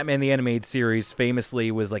 Batman the Animated Series famously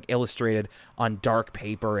was like illustrated on dark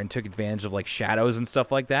paper and took advantage of like shadows and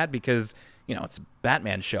stuff like that, because, you know, it's a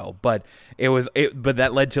Batman show, but but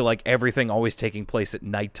that led to like everything always taking place at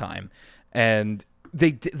nighttime, and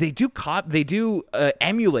they do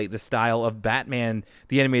emulate the style of Batman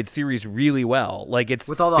the Animated Series really well. Like it's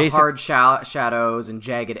with all the hard shadows and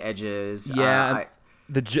jagged edges. Yeah,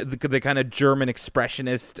 the kind of German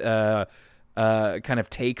expressionist kind of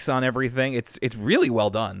takes on everything. It's really well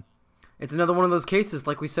done. It's another one of those cases,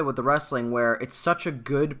 like we said with the wrestling, where it's such a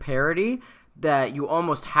good parody that you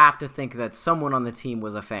almost have to think that someone on the team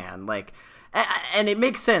was a fan. Like, and it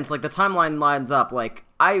makes sense. Like, the timeline lines up. Like,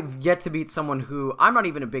 I've yet to meet someone who, I'm not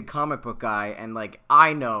even a big comic book guy, and like,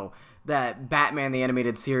 I know that Batman the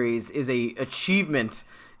Animated Series is a achievement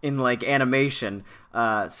in like animation.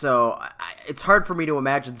 It's hard for me to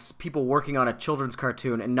imagine people working on a children's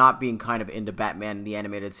cartoon and not being kind of into Batman the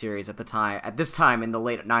animated series at this time in the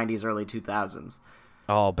late 90s, early 2000s.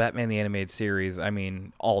 Oh, Batman the Animated Series, I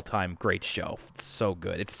mean, all-time great show. It's so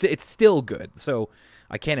good. It's still good. So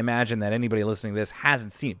I can't imagine that anybody listening to this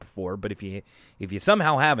hasn't seen it before, but if you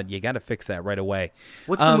somehow haven't, you got to fix that right away.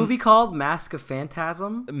 What's the movie called? Mask of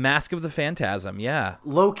Phantasm? Mask of the Phantasm, yeah.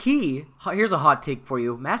 Low key, here's a hot take for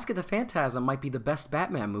you. Mask of the Phantasm might be the best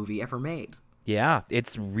Batman movie ever made. Yeah,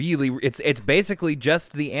 it's basically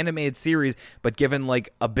just the animated series, but given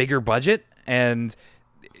like a bigger budget, and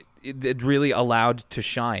it really allowed to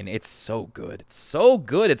shine. It's so good. It's so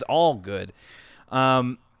good. It's all good.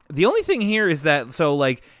 The only thing here is that, so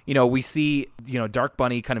like, we see, Dark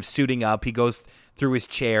Bunny kind of suiting up. He goes through his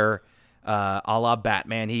chair, a la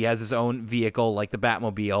Batman. He has his own vehicle, like the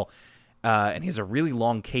Batmobile, and he has a really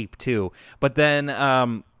long cape too. But then,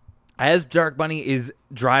 as Dark Bunny is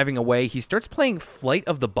driving away, he starts playing Flight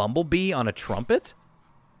of the Bumblebee on a trumpet.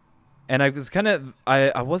 And I was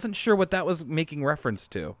I wasn't sure what that was making reference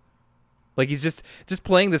to. Like, he's just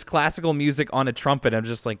playing this classical music on a trumpet. I'm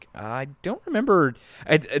just like, I don't remember.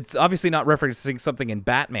 It's obviously not referencing something in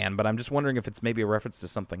Batman, but I'm just wondering if it's maybe a reference to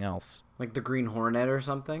something else. Like the Green Hornet or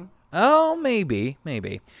something? Oh, maybe.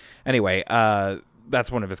 Anyway,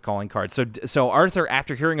 that's one of his calling cards. So Arthur,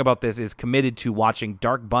 after hearing about this, is committed to watching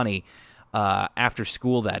Dark Bunny after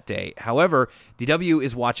school that day. However, DW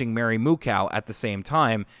is watching Mary Moo Cow at the same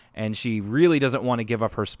time, and she really doesn't want to give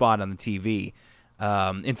up her spot on the TV.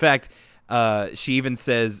 In fact, she even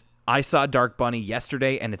says, I saw Dark Bunny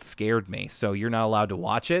yesterday and it scared me, so you're not allowed to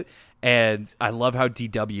watch it. And I love how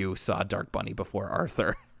DW saw Dark Bunny before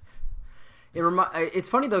Arthur. It's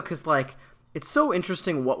funny, though, because, like, it's so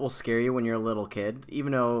interesting what will scare you when you're a little kid,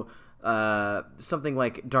 even though something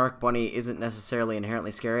like Dark Bunny isn't necessarily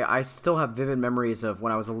inherently scary. I still have vivid memories of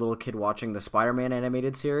when I was a little kid watching the Spider-Man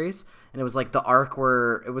animated series, and it was like the arc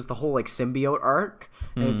where it was the whole like symbiote arc,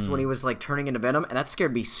 and it's when he was like turning into Venom, and that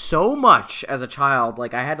scared me so much as a child.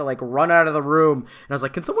 Like, I had to like run out of the room, and I was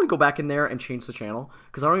like, can someone go back in there and change the channel,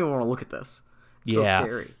 because I don't even want to look at this. It's so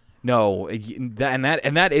scary. No,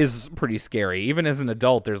 that is pretty scary. Even as an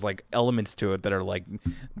adult, there's like elements to it that are like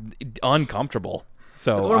uncomfortable.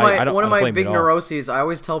 So it's one of my big neuroses. I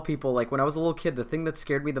always tell people, like, when I was a little kid, the thing that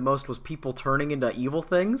scared me the most was people turning into evil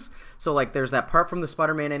things. So, like, there's that part from the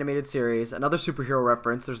Spider-Man animated series, another superhero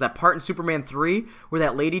reference. There's that part in Superman 3 where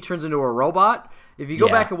that lady turns into a robot. If you go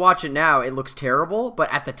back and watch it now, it looks terrible.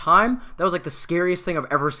 But at the time, that was, like, the scariest thing I've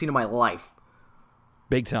ever seen in my life.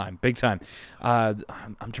 Big time.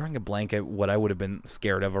 I'm drawing a blank at what I would have been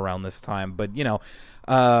scared of around this time, but you know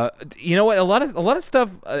what? A lot of stuff.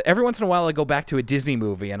 Every once in a while, I go back to a Disney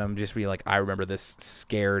movie, and I'm just be like, I remember this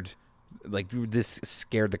scared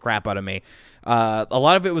the crap out of me. A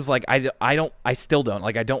lot of it was like I still don't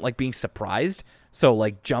like being surprised. So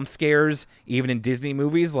like jump scares, even in Disney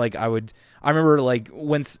movies, like I remember like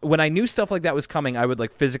when I knew stuff like that was coming, I would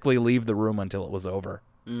like physically leave the room until it was over.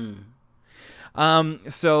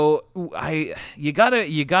 So you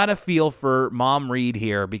gotta feel for Mom Reed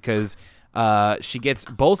here, because she gets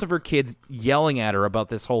both of her kids yelling at her about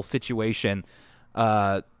this whole situation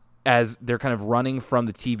as they're kind of running from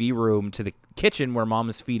the TV room to the kitchen where Mom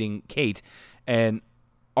is feeding Kate, and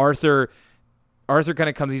Arthur kind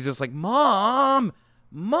of comes. He's just like, Mom,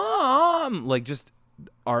 like just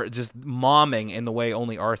momming in the way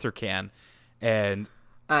only Arthur can, and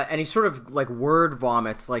he sort of like word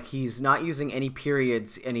vomits, like he's not using any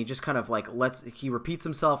periods, and he just kind of like he repeats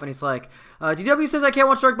himself, and he's like, DW says I can't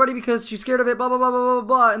watch Dark Bunny because she's scared of it, blah, blah, blah, blah, blah,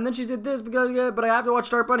 blah, and then she did this, but I have to watch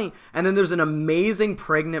Dark Bunny. And then there's an amazing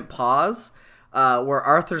pregnant pause where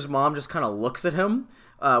Arthur's mom just kind of looks at him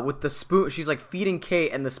with the spoon. She's like feeding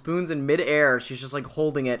Kate, and the spoon's in midair. She's just like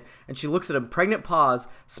holding it, and she looks at him, pregnant pause,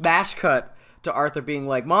 smash cut to Arthur being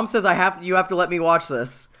like, Mom says you have to let me watch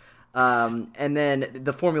this. And then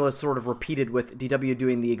the formula is sort of repeated with DW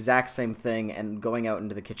doing the exact same thing and going out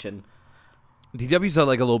into the kitchen. DW's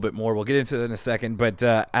like a little bit more. We'll get into that in a second. But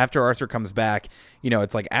after Arthur comes back,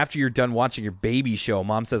 it's like after you're done watching your baby show,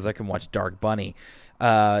 Mom says I can watch Dark Bunny.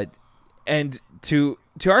 And to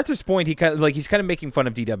Arthur's point, he's kind of making fun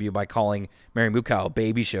of DW by calling Mary Moo Cow a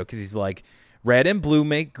baby show, because he's like, red and blue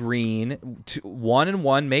make green, 1 and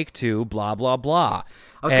 1 make 2, blah, blah, blah.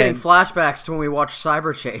 I was getting flashbacks to when we watched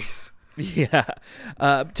Cyber Chase. Yeah.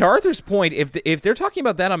 To Arthur's point, if they're talking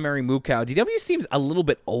about that on Mary Moo Cow, DW seems a little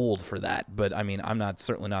bit old for that. But, I mean, I'm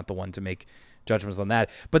certainly not the one to make judgments on that.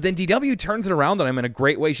 But then DW turns it around on him in a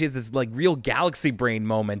great way. She has this like real galaxy brain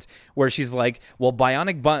moment where she's like, well,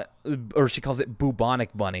 or she calls it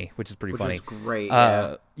bubonic bunny, which is pretty funny. Which is great,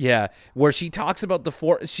 yeah, where she talks about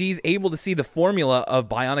she's able to see the formula of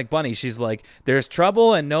bionic bunny. She's like, there's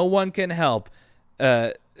trouble and no one can help.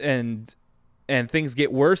 And things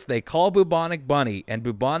get worse, they call Bubonic Bunny, and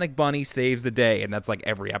Bubonic Bunny saves the day. And that's like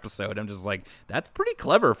every episode. I'm just like, that's pretty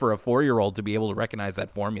clever for a 4-year-old to be able to recognize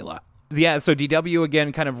that formula. Yeah, so DW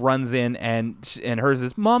again kind of runs in, and hers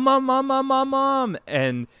is, Mom, Mom, Mom, Mom, Mom, Mom.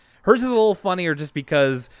 And hers is a little funnier just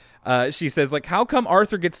because she says, like, how come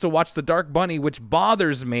Arthur gets to watch the Dark Bunny, which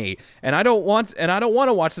bothers me? And I don't want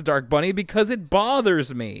to watch the Dark Bunny because it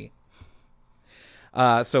bothers me.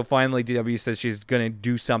 So finally, DW says she's going to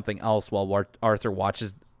do something else while Arthur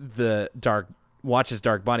watches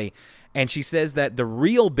Dark Bunny. And she says that the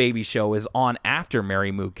real baby show is on after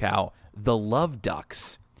Mary Moo Cow, The Love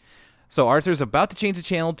Ducks. So Arthur's about to change the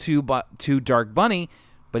channel to Dark Bunny,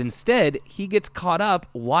 but instead he gets caught up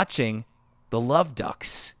watching The Love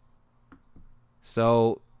Ducks.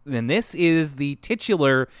 So then this is the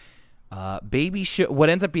titular baby show, what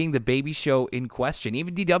ends up being the baby show in question.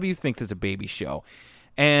 Even DW thinks it's a baby show.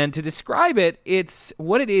 And to describe it, it's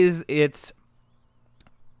what it is. It's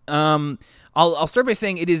I'll start by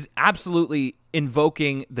saying it is absolutely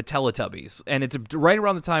invoking the Teletubbies, and it's right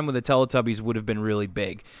around the time when the Teletubbies would have been really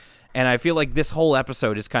big. And I feel like this whole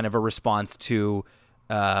episode is kind of a response to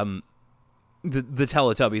the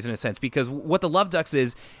Teletubbies in a sense, because what the Love Ducks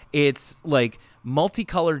is, it's like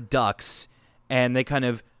multicolored ducks, and they kind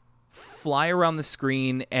of fly around the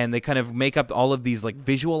screen, and they kind of make up all of these like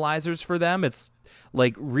visualizers for them. It's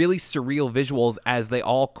like really surreal visuals as they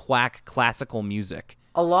all quack classical music.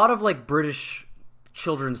 A lot of like British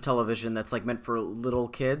children's television that's like meant for little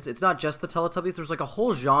kids. It's not just the Teletubbies. There's like a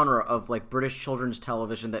whole genre of like British children's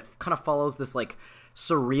television that kind of follows this like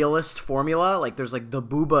surrealist formula. Like there's like the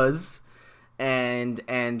Boobas, and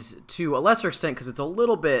to a lesser extent, because it's a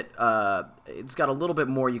little bit it's got a little bit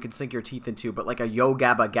more you can sink your teeth into, but like a Yo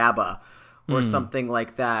Gabba Gabba or something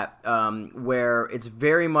like that, where it's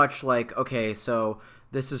very much like, okay, so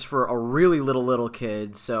this is for a really little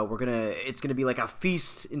kid, so it's gonna be like a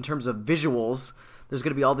feast in terms of visuals. There's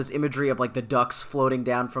gonna be all this imagery of like the ducks floating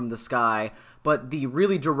down from the sky, but the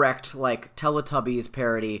really direct like Teletubbies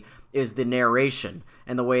parody is the narration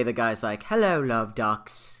and the way the guy's like, "Hello, love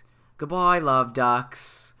ducks. Goodbye, love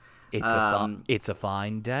ducks. It's a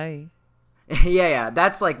fine day." Yeah,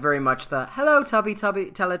 that's like very much the "Hello,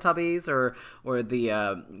 Teletubbies," or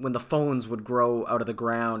the when the phones would grow out of the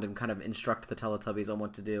ground and kind of instruct the Teletubbies on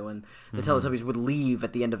what to do, and the Teletubbies would leave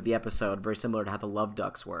at the end of the episode, very similar to how the Love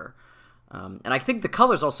Ducks were. And I think the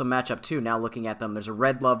colors also match up too. Now looking at them, there's a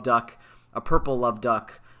red Love Duck, a purple Love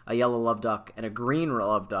Duck, a yellow Love Duck, and a green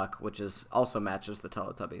Love Duck, which also matches the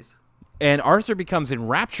Teletubbies. And Arthur becomes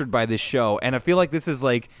enraptured by this show, and I feel like this is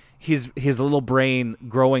like his little brain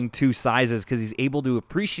growing 2 sizes because he's able to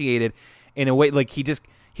appreciate it in a way like he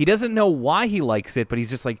doesn't know why he likes it, but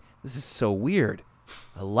he's just like, this is so weird.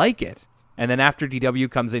 I like it. And then after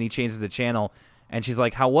DW comes in, he changes the channel, and she's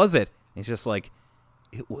like, how was it? And he's just like,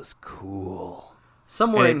 it was cool.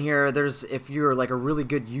 Somewhere in here, if you're like a really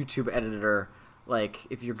good YouTube editor, like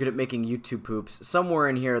if you're good at making YouTube poops, somewhere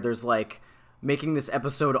in here there's like making this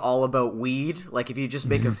episode all about weed. Like if you just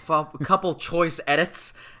make a couple choice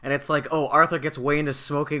edits, and it's like, oh, Arthur gets way into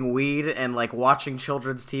smoking weed and like watching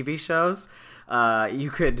children's TV shows,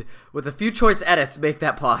 you could, with a few choice edits, make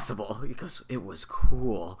that possible. Because it was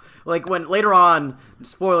cool. Like when later on,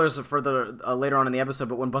 spoilers for the later on in the episode,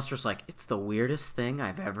 but when Buster's like, it's the weirdest thing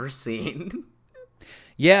I've ever seen.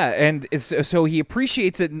 Yeah, and so he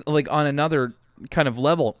appreciates it like on another kind of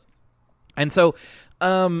level. And so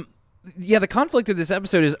yeah, the conflict of this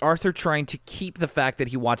episode is Arthur trying to keep the fact that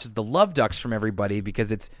he watches the Love Ducks from everybody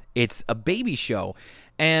because it's a baby show.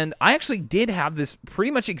 And I actually did have this pretty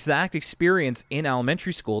much exact experience in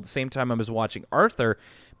elementary school at the same time I was watching Arthur,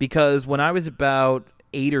 because when I was about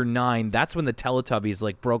 8 or 9, that's when the Teletubbies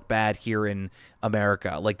like broke bad here in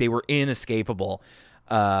America. Like they were inescapable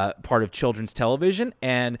part of children's television,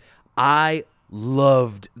 and I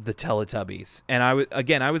loved the Teletubbies. And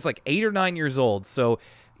I was like 8 or 9 years old, so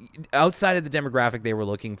outside of the demographic they were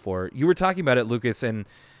looking for. You were talking about it, Lucas, and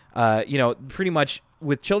pretty much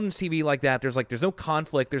with children's TV like that, there's no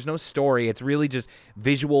conflict, there's no story. It's really just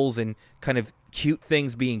visuals and kind of cute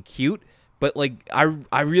things being cute. But like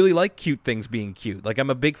I really like cute things being cute. Like I'm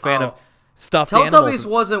a big fan of stuffed animals. Teletubbies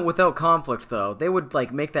wasn't without conflict though. They would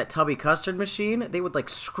like make that Tubby custard machine. They would like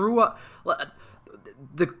screw up.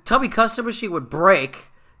 The Tubby custard machine would break,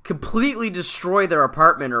 completely destroy their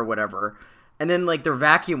apartment or whatever. And then, like, their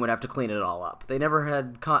vacuum would have to clean it all up. They never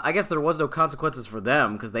had... I guess there was no consequences for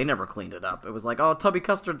them because they never cleaned it up. It was like, oh, tubby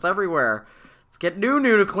custard's everywhere. Let's get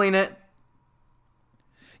Nunu to clean it.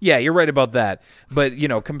 Yeah, you're right about that. But, you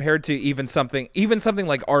know, compared to even something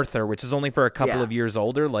like Arthur, which is only for a couple of years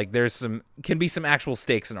older, like can be some actual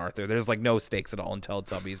stakes in Arthur. There's like no stakes at all in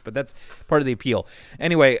Teletubbies, but that's part of the appeal.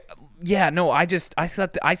 Anyway, yeah, no, I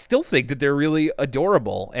still think that they're really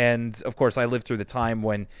adorable. And of course, I lived through the time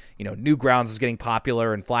when, you know, Newgrounds was getting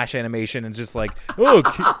popular and Flash animation and just like,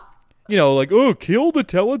 you know, like, oh, kill the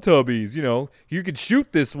Teletubbies. You know, you could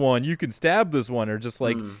shoot this one, you can stab this one, or just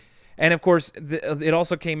like. And of course, it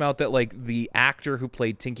also came out that like the actor who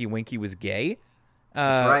played Tinky Winky was gay.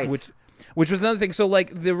 That's right. Which was another thing. So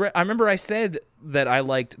like I remember I said that I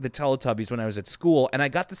liked the Teletubbies when I was at school, and I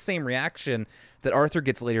got the same reaction that Arthur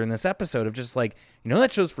gets later in this episode of just like, you know,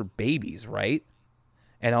 that show's for babies, right?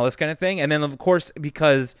 And all this kind of thing. And then of course,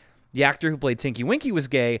 because the actor who played Tinky Winky was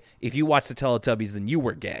gay, if you watched the Teletubbies, then you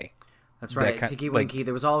were gay. That's right, Tinky Winky.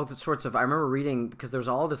 There was all sorts of... I remember reading, because there was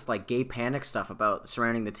all this like gay panic stuff about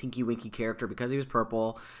surrounding the Tinky Winky character because he was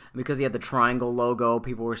purple, and because he had the triangle logo.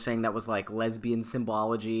 People were saying that was like lesbian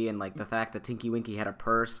symbology, and like the fact that Tinky Winky had a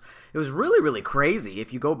purse. It was really, really crazy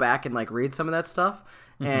if you go back and like read some of that stuff.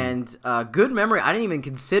 And good memory. I didn't even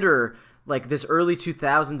consider like this early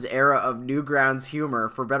 2000s era of Newgrounds humor,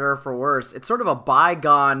 for better or for worse. It's sort of a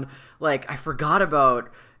bygone, like, I forgot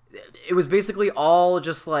about... It was basically all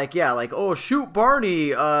just like, yeah, like, oh, shoot Barney,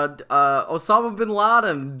 Osama bin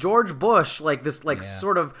Laden, George Bush, like this, like,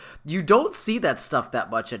 sort of, you don't see that stuff that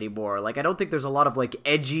much anymore. Like, I don't think there's a lot of, like,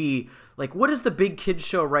 edgy, like, what is the big kids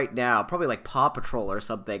show right now? Probably, like, Paw Patrol or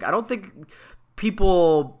something. I don't think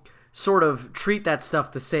people sort of treat that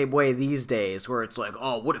stuff the same way these days, where it's like,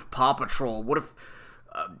 oh, what if Paw Patrol, what if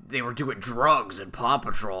they were doing drugs in Paw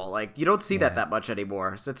Patrol? Like, you don't see that much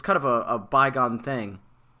anymore. So it's kind of a bygone thing.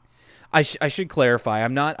 I should clarify.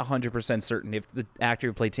 I'm not 100% certain if the actor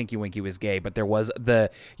who played Tinky Winky was gay, but there was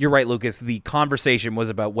you're right, Lucas. The conversation was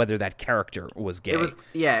about whether that character was gay. It was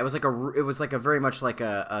like a very much like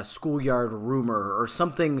a schoolyard rumor or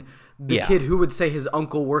something. The kid who would say his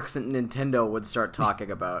uncle works at Nintendo would start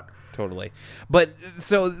talking about. Totally. But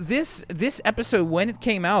so this episode, when it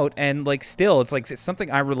came out, and like still, it's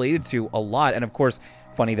something I related to a lot, and of course.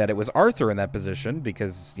 Funny that it was Arthur in that position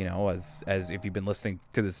because, you know, as if you've been listening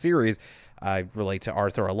to the series, I relate to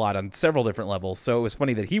Arthur a lot on several different levels. So it was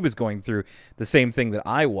funny that he was going through the same thing that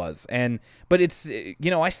I was. But it's, you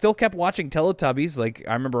know, I still kept watching Teletubbies. Like,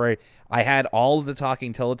 I remember I had all of the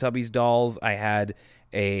talking Teletubbies dolls. I had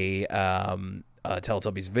a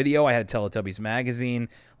Teletubbies video. I had a Teletubbies magazine.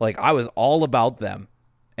 Like, I was all about them.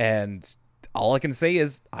 And all I can say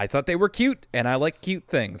is I thought they were cute, and I like cute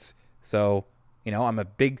things. So... You know, I'm a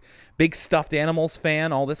big stuffed animals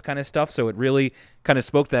fan, all this kind of stuff. So it really kind of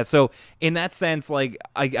spoke to that. So in that sense, like,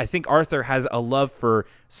 I think Arthur has a love for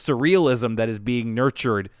surrealism that is being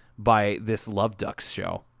nurtured by this Love Ducks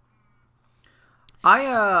show. And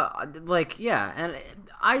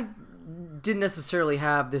I didn't necessarily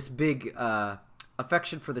have this big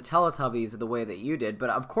affection for the Teletubbies the way that you did, but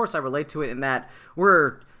of course I relate to it in that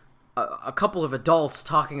we're a couple of adults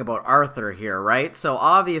talking about Arthur here, right? So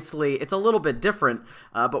obviously it's a little bit different,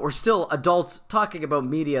 but we're still adults talking about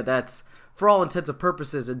media that's, for all intents and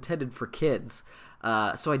purposes, intended for kids.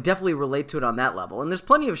 So I definitely relate to it on that level. And there's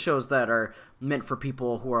plenty of shows that are meant for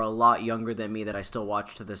people who are a lot younger than me that I still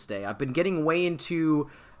watch to this day. I've been getting way into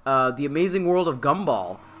The Amazing World of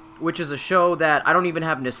Gumball, which is a show that I don't even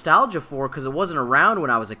have nostalgia for because it wasn't around when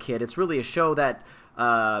I was a kid. It's really a show that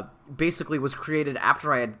basically was created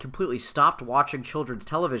after I had completely stopped watching children's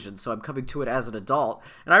television, so I'm coming to it as an adult,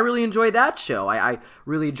 and I really enjoy that show. I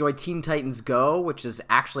really enjoy Teen Titans Go, which is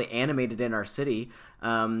actually animated in our city,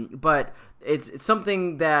 but it's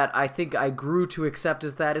something that I think I grew to accept,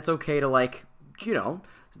 is that it's okay to, like, you know,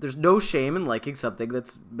 there's no shame in liking something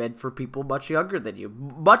that's meant for people much younger than you.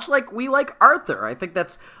 Much like we like Arthur. I think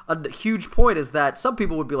that's a huge point, is that some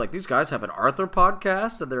people would be like, these guys have an Arthur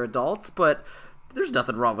podcast and they're adults, but there's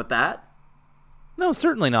nothing wrong with that. No,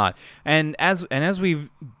 certainly not. And as we've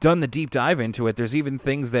done the deep dive into it, there's even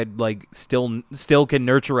things that like still can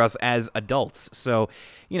nurture us as adults. So,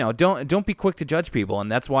 you know, don't be quick to judge people,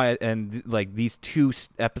 and that's why like these two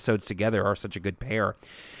episodes together are such a good pair.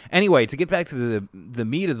 Anyway, to get back to the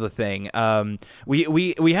meat of the thing,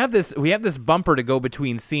 we have this bumper to go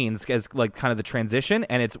between scenes as like kind of the transition,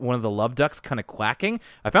 and it's one of the Love Ducks kind of quacking.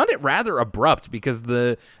 I found it rather abrupt because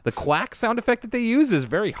the quack sound effect that they use is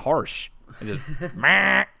very harsh. Just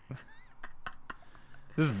meh.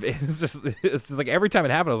 It's just like every time it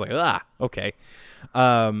happened, I was like, okay.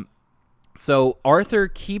 So Arthur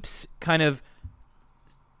keeps kind of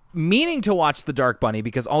meaning to watch the Dark Bunny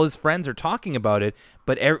because all his friends are talking about it,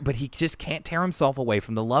 but he just can't tear himself away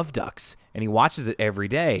from the Love Ducks, and he watches it every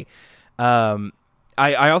day.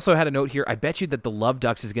 I also had a note here. I bet you that the Love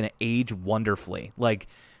Ducks is going to age wonderfully. Like,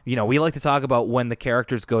 we like to talk about when the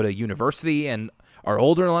characters go to university and are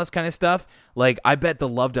older and all this kind of stuff. Like, I bet the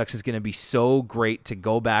Love Ducks is going to be so great to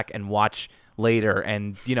go back and watch later,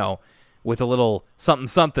 and with a little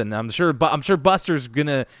something. I'm sure Buster's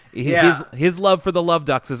gonna his love for the Love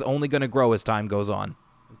Ducks is only going to grow as time goes on.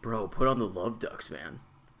 Bro, put on the Love Ducks, man.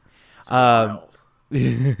 It's wild.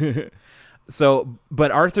 So,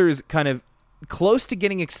 but Arthur's kind of close to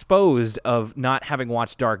getting exposed of not having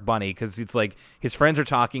watched Dark Bunny, because it's like his friends are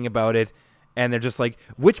talking about it and they're just like,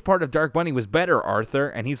 which part of Dark Bunny was better, Arthur?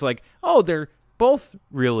 And he's like, oh, they're both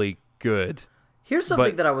really good. Here's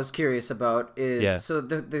something that I was curious about is, so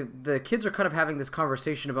the kids are kind of having this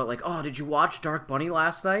conversation about like, oh, did you watch Dark Bunny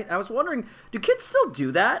last night? I was wondering, do kids still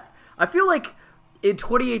do that? I feel like in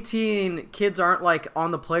 2018, kids aren't like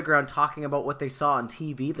on the playground talking about what they saw on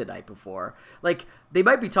TV the night before. Like, they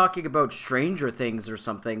might be talking about Stranger Things or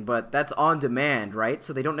something, but that's on demand, right?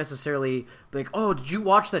 So they don't necessarily be like, oh, did you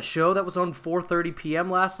watch that show that was on 4:30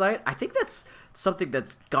 p.m. last night? I think that's something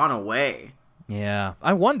that's gone away. Yeah,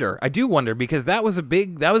 I do wonder, because that was a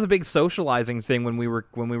big socializing thing when we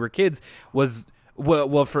were kids. Was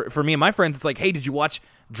well for me and my friends, it's like, hey, did you watch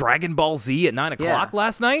Dragon Ball Z at 9:00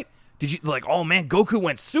 last night? Did you, like, oh man, Goku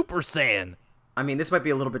went Super Saiyan? I mean, this might be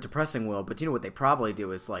a little bit depressing, Will, but you know what they probably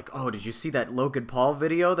do is like, oh, did you see that Logan Paul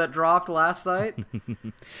video that dropped last night?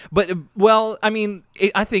 But well, I mean,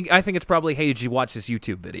 I think it's probably, hey, did you watch this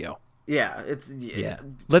YouTube video? Yeah,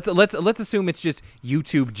 Let's assume it's just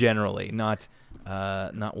YouTube generally, not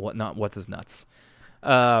what's his nuts.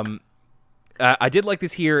 I did like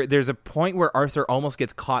this here. There's a point where Arthur almost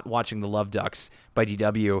gets caught watching the Love Ducks by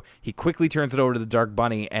DW. He quickly turns it over to the Dark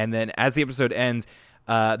Bunny, and then as the episode ends,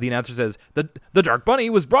 the announcer says, the Dark Bunny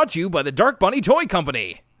was brought to you by the Dark Bunny Toy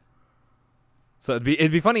Company. So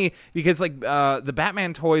it'd be funny because, like, the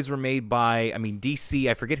Batman toys were made by, DC.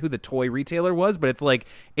 I forget who the toy retailer was, but it's like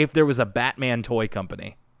if there was a Batman toy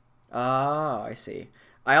company. Oh, I see.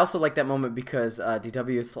 I also like that moment because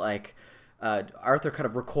DW is like, Arthur kind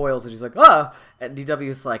of recoils and he's like, ah! And DW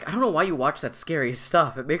is like, I don't know why you watch that scary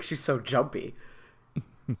stuff. It makes you so jumpy.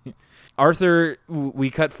 Arthur, we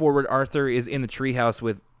cut forward. Arthur is in the treehouse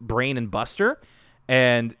with Brain and Buster,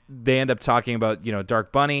 and they end up talking about,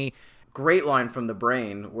 Dark Bunny. Great line from the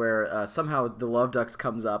Brain where somehow the Love Ducks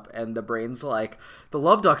comes up and the Brain's like, the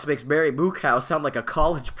Love Ducks makes Mary Mookow sound like a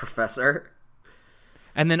college professor.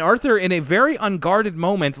 And then Arthur, in a very unguarded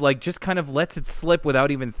moment, like, just kind of lets it slip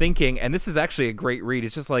without even thinking. And this is actually a great read.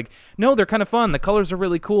 It's just like, no, they're kind of fun. The colors are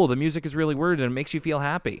really cool. The music is really weird, and it makes you feel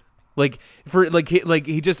happy. Like,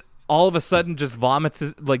 he just all of a sudden just vomits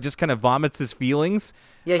his feelings.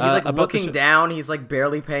 Yeah, he's like looking down. He's like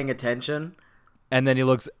barely paying attention. And then he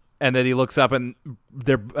looks up, and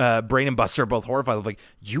their Brain and Buster are both horrified. Like,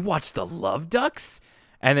 you watched the Love Ducks?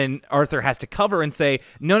 And then Arthur has to cover and say,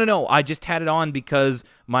 no, I just had it on because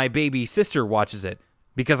my baby sister watches it,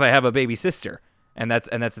 because I have a baby sister. And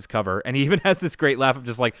that's his cover. And he even has this great laugh of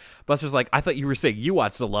just like, Buster's like, I thought you were saying you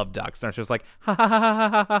watched the Love Ducks. And Arthur's like, ha ha ha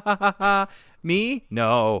ha ha ha ha ha. Me?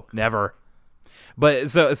 No, never.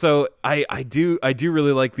 But so I do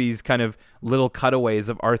really like these kind of little cutaways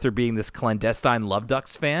of Arthur being this clandestine Love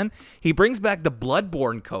Ducks fan. He brings back the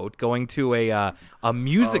Bloodborne coat, going to a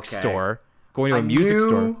music store. Going to a music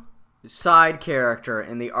store. Side character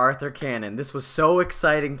in the Arthur canon. This was so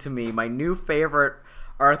exciting to me. My new favorite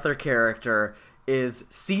Arthur character is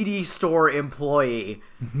CD store employee.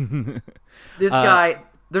 This guy,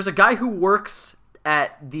 there's a guy who works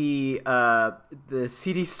at the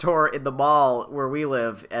CD store in the mall where we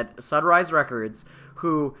live at Sunrise Records,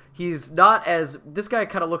 who this guy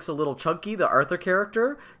kind of looks a little chunky, the Arthur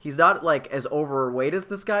character. He's not like as overweight as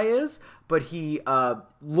this guy is, but he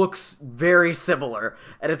looks very similar,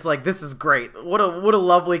 and it's like, this is great. What a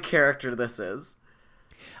lovely character this is.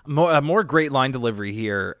 More great line delivery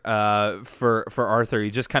here for Arthur. He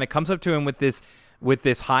just kind of comes up to him with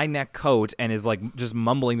this high neck coat and is like just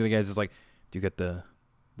mumbling to the guys, just like, do you get the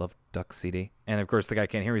Love Duck CD? And of course the guy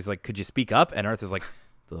can't hear. He's like, could you speak up? And Arthur's like,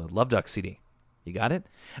 the Love Duck CD. You got it?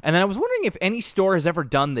 And I was wondering if any store has ever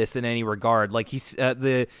done this in any regard. Like,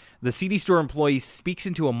 the CD store employee speaks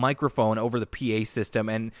into a microphone over the PA system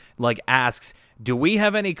and like asks, do we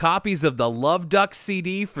have any copies of the Love Duck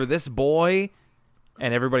CD for this boy?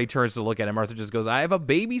 And everybody turns to look at him. Arthur just goes, I have a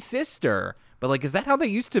baby sister. But like, is that how they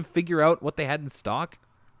used to figure out what they had in stock?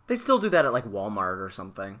 They still do that at like Walmart or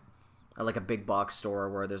something. At like a big box store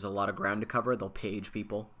where there's a lot of ground to cover, they'll page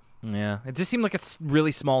people. Yeah, it just seemed like a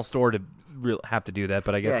really small store to have to do that,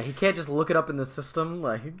 but I guess... Yeah, he can't just look it up in the system.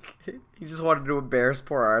 Like, he just wanted to embarrass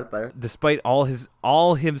poor Arthur. Despite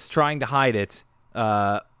all him trying to hide it,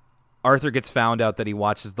 Arthur gets found out that he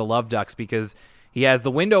watches the Love Ducks because he has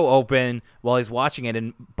the window open while he's watching it,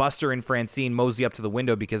 and Buster and Francine mosey up to the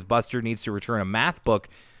window because Buster needs to return a math book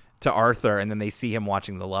to Arthur, and then they see him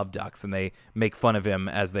watching the Love Ducks, and they make fun of him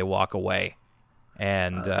as they walk away.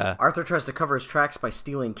 And Arthur tries to cover his tracks by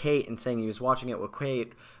stealing Kate and saying he was watching it with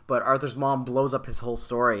Kate, but Arthur's mom blows up his whole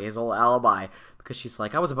story, his whole alibi, because she's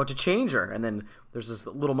like, I was about to change her. And then there's this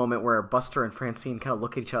little moment where Buster and Francine kind of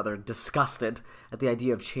look at each other disgusted at the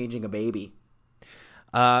idea of changing a baby.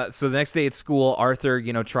 So the next day at school, Arthur,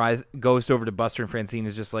 goes over to Buster and Francine,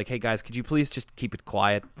 is just like, hey guys, could you please just keep it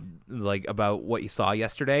quiet, like, about what you saw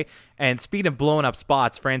yesterday? And speaking of blowing up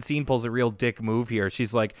spots, Francine pulls a real dick move here.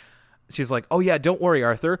 She's like, oh yeah, don't worry,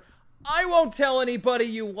 Arthur. I won't tell anybody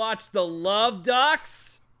you watched the Love Ducks.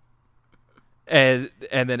 And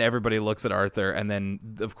then everybody looks at Arthur, and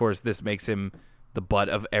then, of course, this makes him the butt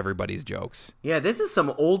of everybody's jokes. Yeah, this is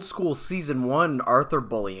some old school season 1 Arthur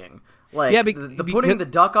bullying. Like, yeah, the putting the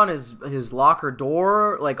duck on his locker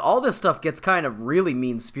door, like, all this stuff gets kind of really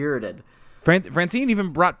mean-spirited. Francine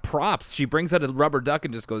even brought props. She brings out a rubber duck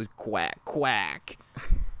and just goes, quack, quack.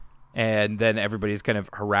 And then everybody's kind of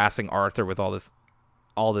harassing Arthur with all this,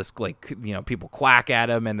 like, people quack at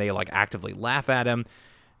him, and they, like, actively laugh at him.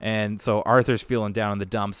 And so Arthur's feeling down in the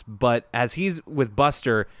dumps. But as he's with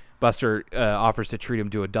Buster offers to treat him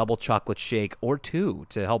to a double chocolate shake or 2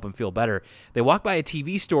 to help him feel better. They walk by a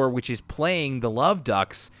TV store which is playing the Love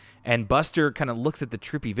Ducks, and Buster kind of looks at the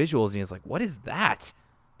trippy visuals and he's like, what is that?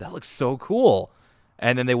 That looks so cool.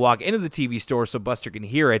 And then they walk into the TV store so Buster can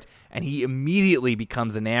hear it, and he immediately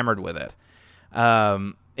becomes enamored with it.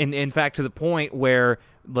 In fact, to the point where,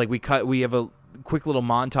 like, we have a quick little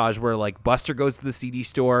montage where, like, Buster goes to the CD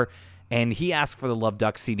store and he asks for the Love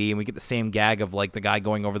Duck CD, and we get the same gag of, like, the guy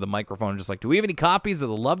going over the microphone just like, do we have any copies of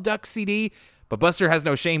the Love Duck CD? But Buster has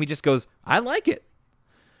no shame. He just goes, I like it.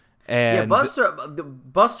 And yeah,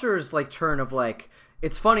 Buster's, like, turn of, like,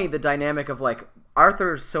 it's funny, the dynamic of, like,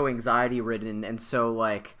 Arthur's so anxiety-ridden and so,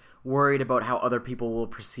 like, worried about how other people will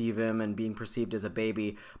perceive him and being perceived as a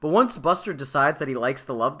baby. But once Buster decides that he likes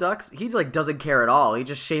the Love Ducks, he, like, doesn't care at all. He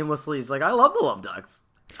just shamelessly is like, I love the Love Ducks.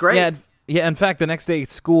 It's great. Yeah, in fact, the next day at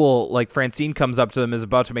school, like, Francine comes up to them, is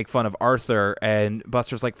about to make fun of Arthur, and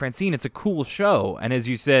Buster's like, Francine, it's a cool show. And as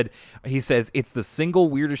you said, he says, it's the single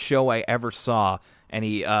weirdest show I ever saw. And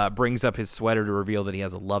he brings up his sweater to reveal that he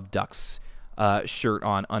has a Love Ducks shirt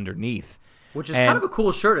on underneath. Which is kind of a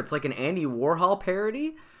cool shirt. It's like an Andy Warhol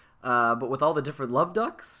parody, but with all the different Love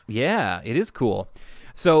Ducks. Yeah, it is cool.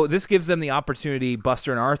 So this gives them the opportunity,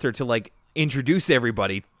 Buster and Arthur, to, like, introduce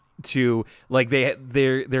everybody to, like, they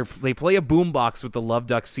play a boombox with the Love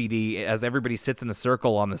Duck CD as everybody sits in a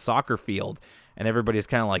circle on the soccer field, and everybody's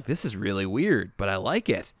kind of like, this is really weird, but I like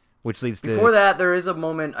it. Which leads to... Before that, there is a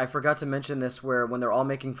moment, I forgot to mention this, where when they're all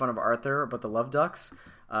making fun of Arthur about the Love Ducks,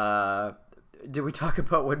 did we talk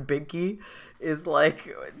about when Binky is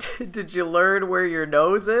like, did you learn where your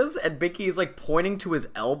nose is? And Binky is, like, pointing to his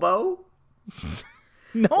elbow.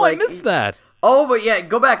 No, like, I missed that. Oh, but yeah,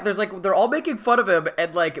 go back. There's, like, they're all making fun of him,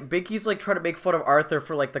 and, like, Binky's, like, trying to make fun of Arthur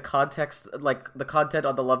for, like, the context, like, the content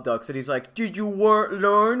on the Love Ducks, and he's like, did you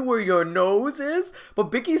learn where your nose is?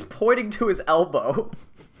 But Binky's pointing to his elbow.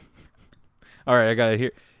 All right, I got it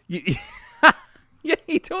here. Yeah,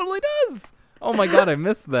 he totally does. Oh my God, I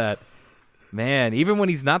missed that. Man, even when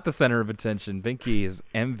he's not the center of attention, Binky is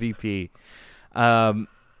MVP.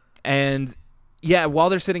 And yeah, while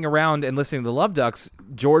they're sitting around and listening to the Love Ducks,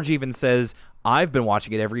 George even says, I've been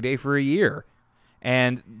watching it every day for a year.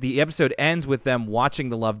 And the episode ends with them watching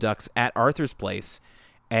the Love Ducks at Arthur's place.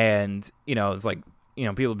 And, it's like,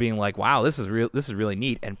 people being like, wow, this is really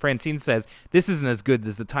neat. And Francine says, this isn't as good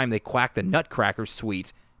as the time they quacked the Nutcracker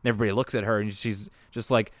suite. And everybody looks at her and she's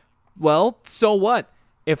just like, well, so what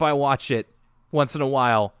if I watch it once in a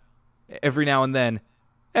while, every now and then,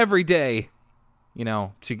 every day?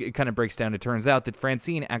 It kind of breaks down. It turns out that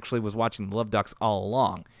Francine actually was watching the Love Ducks all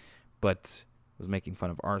along, but was making fun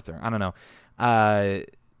of Arthur. I don't know. I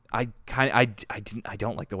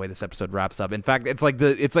don't like the way this episode wraps up. In fact, it's like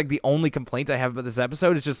the only complaint I have about this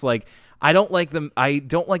episode. It's just like I don't like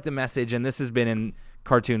the message, and this has been in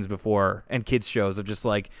cartoons before and kids shows of just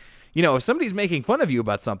like, if somebody's making fun of you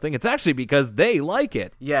about something, it's actually because they like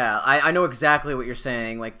it. Yeah, I know exactly what you're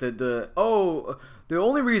saying. Like the the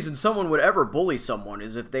only reason someone would ever bully someone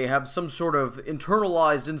is if they have some sort of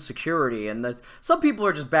internalized insecurity, and that some people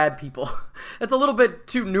are just bad people. It's a little bit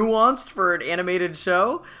too nuanced for an animated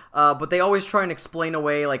show, but they always try and explain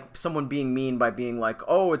away like someone being mean by being like,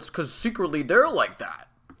 oh, it's because secretly they're like that.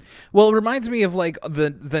 Well, it reminds me of like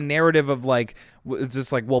the narrative of like, it's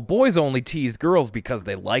just like, well, boys only tease girls because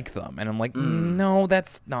they like them, and I'm like, no,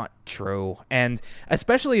 that's not true. And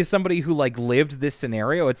especially as somebody who like lived this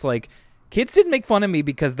scenario, it's like kids didn't make fun of me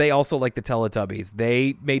because they also like the Teletubbies.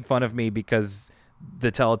 They made fun of me because the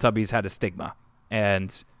Teletubbies had a stigma,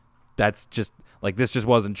 and that's just like, this just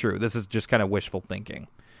wasn't true. This is just kind of wishful thinking.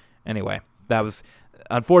 Anyway, that was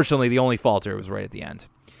unfortunately the only falter. Was right at the end.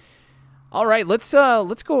 All right, let's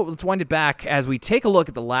wind it back as we take a look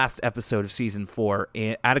at the last episode of season 4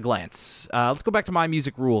 at a glance. Let's go back to My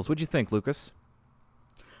Music Rules. What'd you think, Lucas?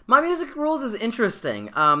 My Music Rules is interesting.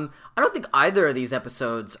 I don't think either of these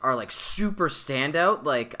episodes are like super standout.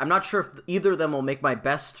 Like, I'm not sure if either of them will make my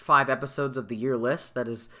best 5 episodes of the year list. That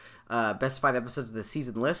is, best 5 episodes of the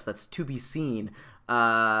season list. That's to be seen.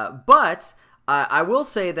 But I will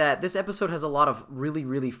say that this episode has a lot of really,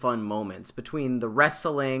 really fun moments between the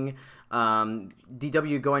wrestling,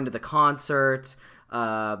 DW going to the concert.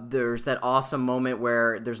 There's that awesome moment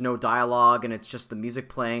where there's no dialogue and it's just the music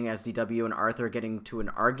playing as DW and Arthur getting to an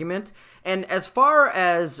argument. And as far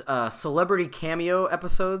as celebrity cameo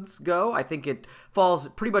episodes go, I think it falls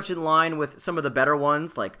pretty much in line with some of the better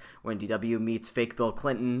ones, like when DW meets fake Bill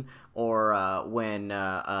Clinton, or when,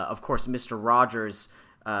 of course, Mr. Rogers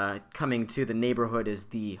coming to the neighborhood is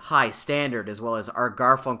the high standard, as well as Art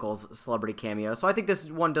Garfunkel's celebrity cameo. So I think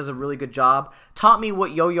this one does a really good job. Taught me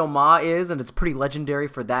what Yo-Yo Ma is, and it's pretty legendary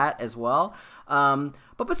for that as well.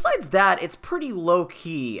 But besides that, it's pretty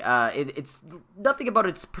low-key. It's nothing about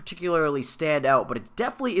it's particularly stand out, but it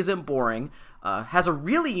definitely isn't boring. Has a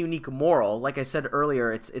really unique moral. Like I said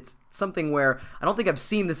earlier, it's something where I don't think I've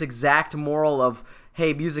seen this exact moral of,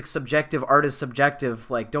 hey, music's subjective, art is subjective,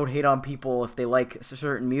 like, don't hate on people if they like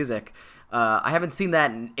certain music. I haven't seen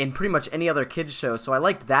that in pretty much any other kids show, so I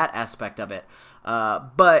liked that aspect of it.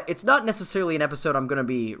 But it's not necessarily an episode I'm going to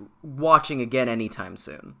be watching again anytime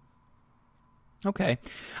soon. Okay.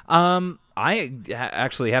 I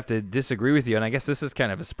actually have to disagree with you, and I guess this is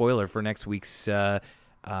kind of a spoiler for next week's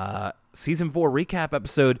season 4 recap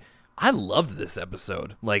episode. I loved this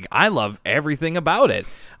episode. Like, I love everything about it.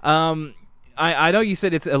 I know you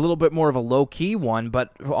said it's a little bit more of a low-key one,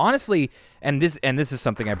 but honestly, and this is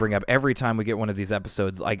something I bring up every time we get one of these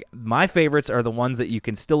episodes, like, my favorites are the ones that you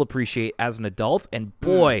can still appreciate as an adult, and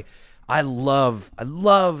boy, I love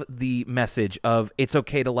the message of it's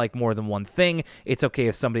okay to like more than one thing. It's okay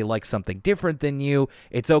if somebody likes something different than you.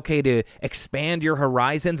 It's okay to expand your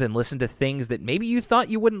horizons and listen to things that maybe you thought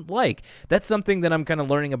you wouldn't like. That's something that I'm kind of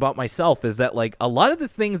learning about myself, is that like a lot of the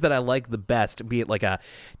things that I like the best, be it like a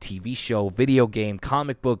TV show, video game,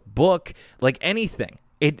 comic book, like anything.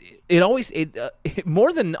 It always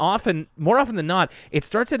more often than not, it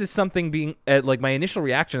starts out as something being like, my initial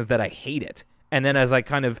reaction is that I hate it, and then as I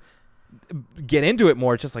kind of get into it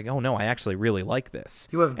more, it's just like, oh no, I actually really like this.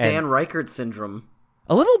 You have Dan Reichert syndrome.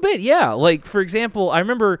 A little bit, yeah. Like, for example, I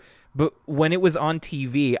remember when it was on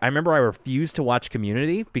TV, I remember I refused to watch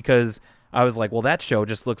Community because I was like, well, that show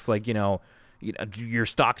just looks like, your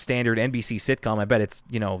stock standard NBC sitcom. I bet it's,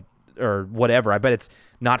 or whatever. I bet it's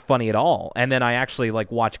not funny at all. And then I actually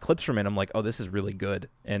like watch clips from it. I'm like, oh, this is really good.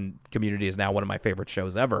 And Community is now one of my favorite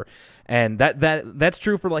shows ever. And that's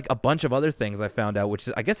true for like a bunch of other things I found out, which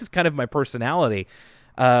is, I guess, is kind of my personality.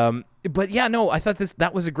 But yeah, no, I thought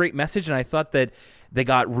that was a great message, and I thought that they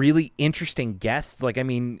got really interesting guests. Like, I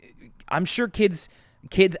mean, I'm sure kids,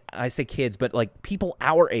 I say kids, but like people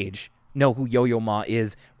our age know who Yo-Yo Ma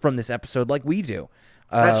is from this episode, like we do.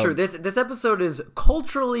 That's true. This episode is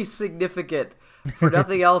culturally significant for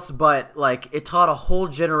nothing else, but like it taught a whole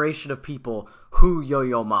generation of people who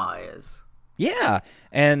Yo-Yo Ma is. Yeah,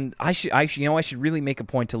 and I should really make a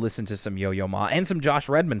point to listen to some Yo-Yo Ma and some Josh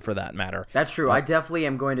Redmond for that matter. That's true. I definitely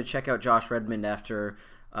am going to check out Josh Redmond after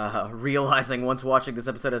realizing once watching this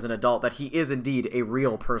episode as an adult that he is indeed a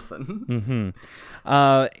real person.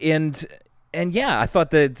 Mm-hmm. And yeah, I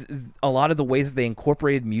thought that a lot of the ways that they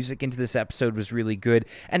incorporated music into this episode was really good.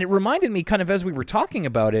 And it reminded me, kind of as we were talking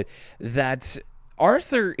about it, that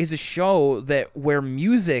Arthur is a show where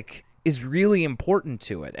music is really important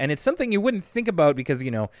to it. And it's something you wouldn't think about because,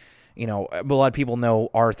 a lot of people know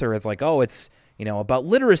Arthur as like, oh, it's, about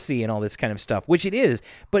literacy and all this kind of stuff, which it is.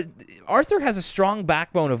 But Arthur has a strong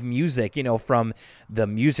backbone of music, from the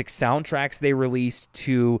music soundtracks they released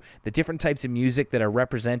to the different types of music that are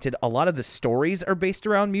represented. A lot of the stories are based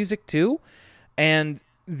around music too. And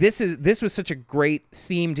this was such a great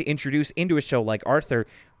theme to introduce into a show like Arthur,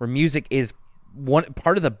 where music is one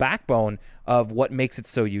part of the backbone of what makes it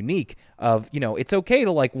so unique. Of, it's okay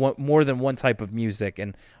to like more than one type of music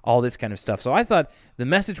and all this kind of stuff. So I thought the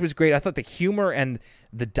message was great. I thought the humor and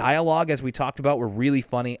the dialogue, as we talked about, were really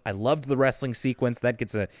funny. I loved the wrestling sequence. That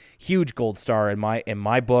gets a huge gold star in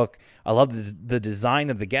my book. I loved the design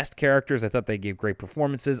of the guest characters. I thought they gave great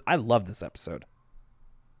performances. I loved this episode.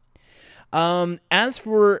 As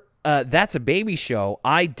for That's a Baby Show,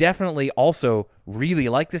 I definitely also really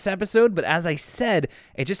like this episode, but as I said,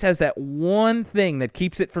 it just has that one thing that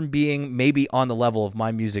keeps it from being maybe on the level of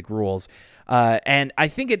My Music Rules. And I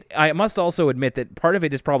think I must also admit that part of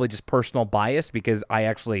it is probably just personal bias because I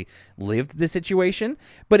actually lived the situation,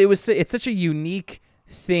 but it's such a unique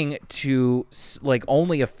thing to like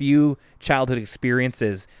only a few childhood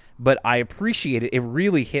experiences, but I appreciate it. It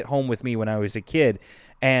really hit home with me when I was a kid.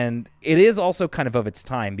 And it is also kind of its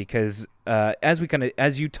time because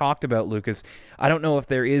as you talked about, Lucas, I don't know if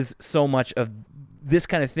there is so much of this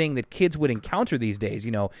kind of thing that kids would encounter these days,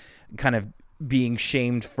 kind of being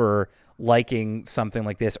shamed for liking something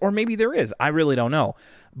like this, or maybe there is. I really don't know.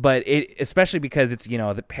 But especially because it's,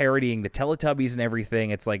 the parodying the Teletubbies and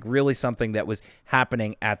everything, it's like really something that was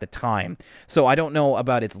happening at the time. So I don't know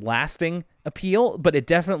about its lasting appeal, but it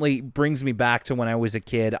definitely brings me back to when I was a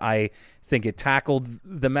kid. I think it tackled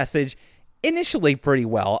the message initially pretty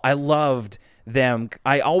well. I loved them.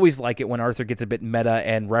 I always like it when Arthur gets a bit meta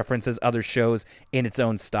and references other shows in its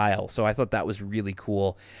own style. So I thought that was really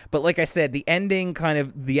cool. But like I said, the ending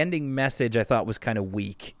message I thought was kind of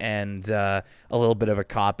weak and a little bit of a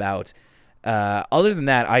cop-out. Other than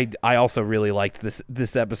that, I also really liked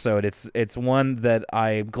this episode. It's one that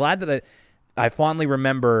I'm glad that I fondly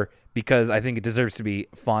remember because I think it deserves to be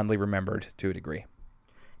fondly remembered to a degree.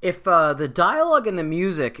 If the dialogue and the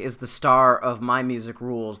music is the star of My Music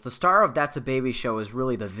Rules, the star of That's a Baby Show is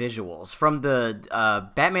really the visuals. From the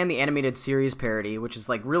Batman the Animated Series parody, which is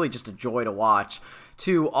like really just a joy to watch,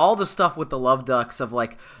 to all the stuff with the Love Ducks of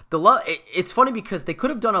like it's funny because they could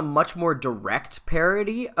have done a much more direct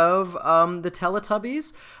parody of the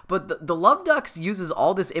Teletubbies, but the Love Ducks uses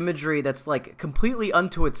all this imagery that's like completely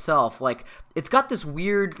unto itself. Like it's got this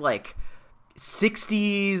weird like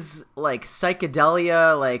 60s like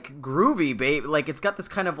psychedelia, like groovy babe, like it's got this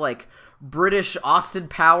kind of like British Austin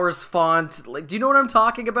Powers font. Like, do you know what I'm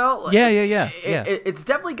talking about? Like, yeah. It's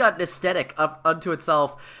definitely got an aesthetic up unto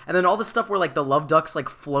itself. And then all the stuff where like the Love Ducks like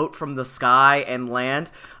float from the sky and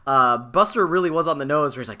land. Buster really was on the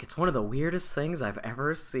nose where he's like, it's one of the weirdest things I've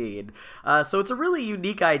ever seen. So it's a really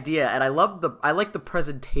unique idea, and I like the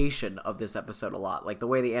presentation of this episode a lot. Like the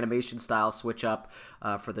way the animation styles switch up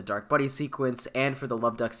for the Dark Buddy sequence and for the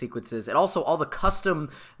Love Duck sequences, and also all the custom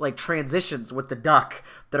like transitions with the duck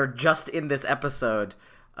that are just in this episode.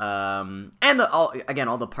 And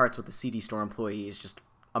all the parts with the CD store employee is just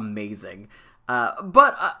amazing.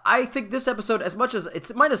 But I think this episode, as much as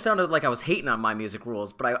it might have sounded like I was hating on My Music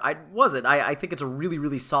Rules, but I wasn't. I think it's a really,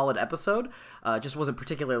 really solid episode. Just wasn't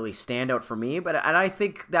particularly standout for me. And I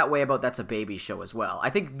think that way about That's a Baby Show as well. I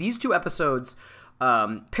think these two episodes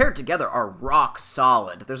paired together are rock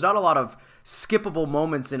solid. There's not a lot of skippable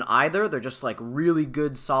moments in either. They're just like really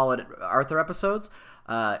good, solid Arthur episodes.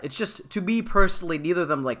 It's just, to me personally, neither of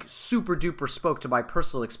them like super duper spoke to my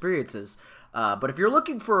personal experiences. But if you're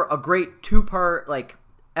looking for a great two-part like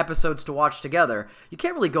episodes to watch together, you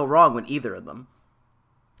can't really go wrong with either of them.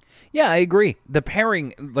 Yeah, I agree. The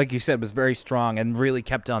pairing, like you said, was very strong and really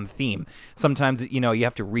kept on theme. Sometimes, you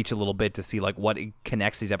have to reach a little bit to see like what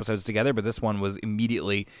connects these episodes together, but this one was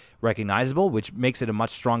immediately recognizable, which makes it a much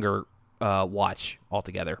stronger watch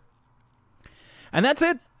altogether. And that's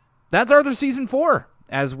it. That's Arthur Season 4.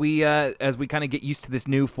 As we kind of get used to this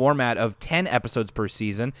new format of 10 episodes per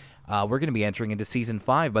season, we're going to be entering into Season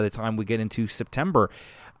 5 by the time we get into September.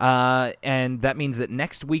 And that means that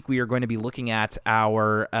next week we are going to be looking at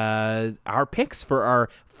our picks for our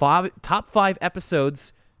top 5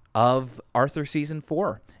 episodes of Arthur Season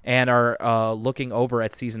 4 and are looking over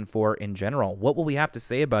at Season 4 in general. What will we have to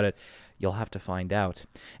say about it? You'll have to find out.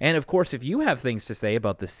 And, of course, if you have things to say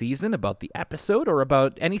about the season, about the episode, or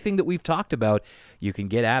about anything that we've talked about, you can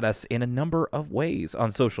get at us in a number of ways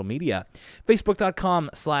on social media.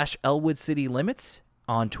 Facebook.com/Elwood City Limits,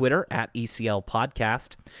 on Twitter at ECL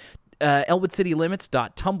Podcast,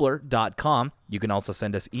 elwoodcitylimits.tumblr.com. You can also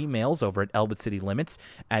send us emails over at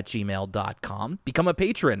elwoodcitylimits@gmail.com. Become a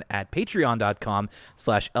patron at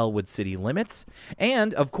patreon.com/elwoodcitylimits.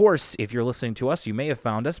 And, of course, if you're listening to us, you may have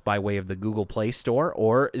found us by way of the Google Play Store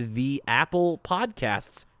or the Apple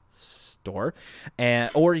Podcasts store.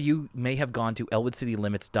 Or you may have gone to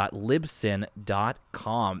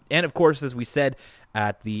elwoodcitylimits.libsyn.com. And, of course, as we said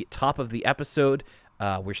at the top of the episode,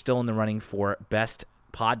 we're still in the running for Best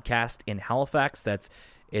Podcast in Halifax. It's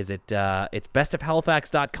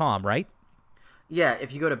bestofhalifax.com, right? Yeah,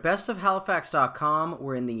 if you go to bestofhalifax.com,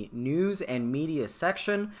 we're in the news and media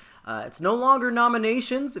section. It's no longer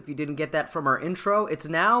nominations, if you didn't get that from our intro. It's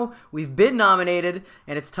now we've been nominated,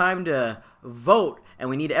 and it's time to vote. And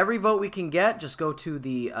we need every vote we can get. Just go to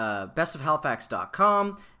the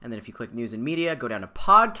bestofhalifax.com, and then if you click news and media, go down to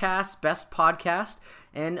podcasts, best podcast,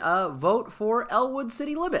 and vote for Elwood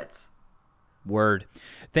City Limits. Word.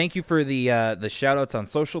 Thank you for the shout outs on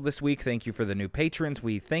social this week. Thank you for the new patrons.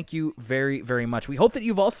 We thank you very, very much. We hope that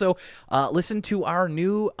you've also listened to our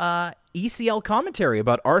new ECL commentary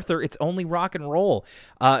about Arthur, It's Only Rock and Roll.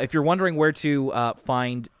 If you're wondering where to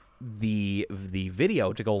find the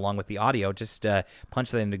video to go along with the audio, just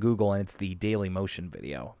punch that into Google and it's the Daily Motion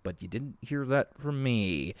video. But you didn't hear that from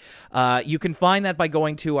me. You can find that by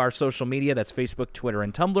going to our social media. That's Facebook, Twitter,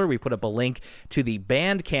 and Tumblr. We put up a link to the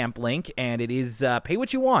Bandcamp link, and it is pay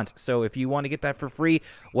what you want. So if you want to get that for free,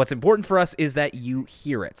 what's important for us is that you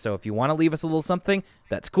hear it. So if you want to leave us a little something,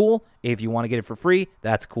 that's cool. If you want to get it for free,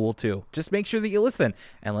 that's cool too. Just make sure that you listen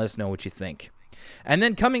and let us know what you think. And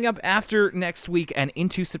then coming up after next week and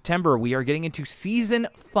into September, we are getting into Season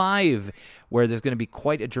 5, where there's going to be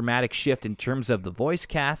quite a dramatic shift in terms of the voice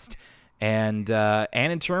cast and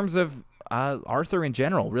in terms of Arthur in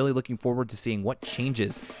general. Really looking forward to seeing what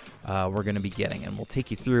changes we're going to be getting. And we'll take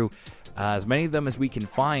you through as many of them as we can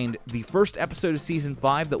find. The first episode of Season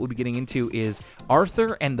 5 that we'll be getting into is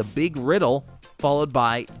Arthur and the Big Riddle, followed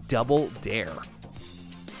by Double Dare.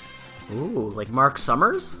 Ooh, like Mark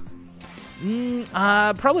Summers?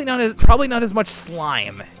 Probably not as much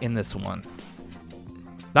slime in this one.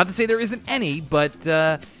 Not to say there isn't any, but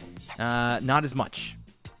not as much.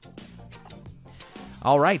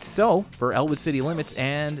 All right, so for Elwood City Limits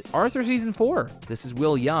and Arthur Season 4, this is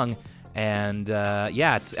Will Young, and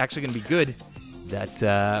it's actually going to be good that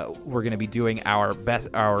we're going to be doing our best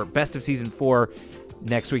of Season 4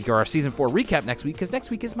 next week, or our Season 4 recap next week, because next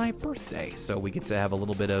week is my birthday, so we get to have a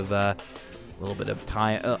little bit of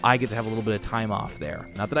time. I get to have a little bit of time off there.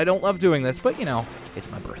 Not that I don't love doing this, but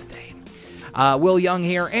it's my birthday. Will Young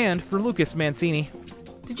here, and for Lucas Mancini.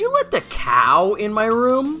 Did you let the cow in my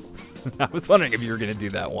room? I was wondering if you were going to do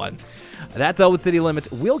that one. That's Elwood City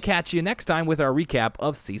Limits. We'll catch you next time with our recap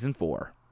of Season 4.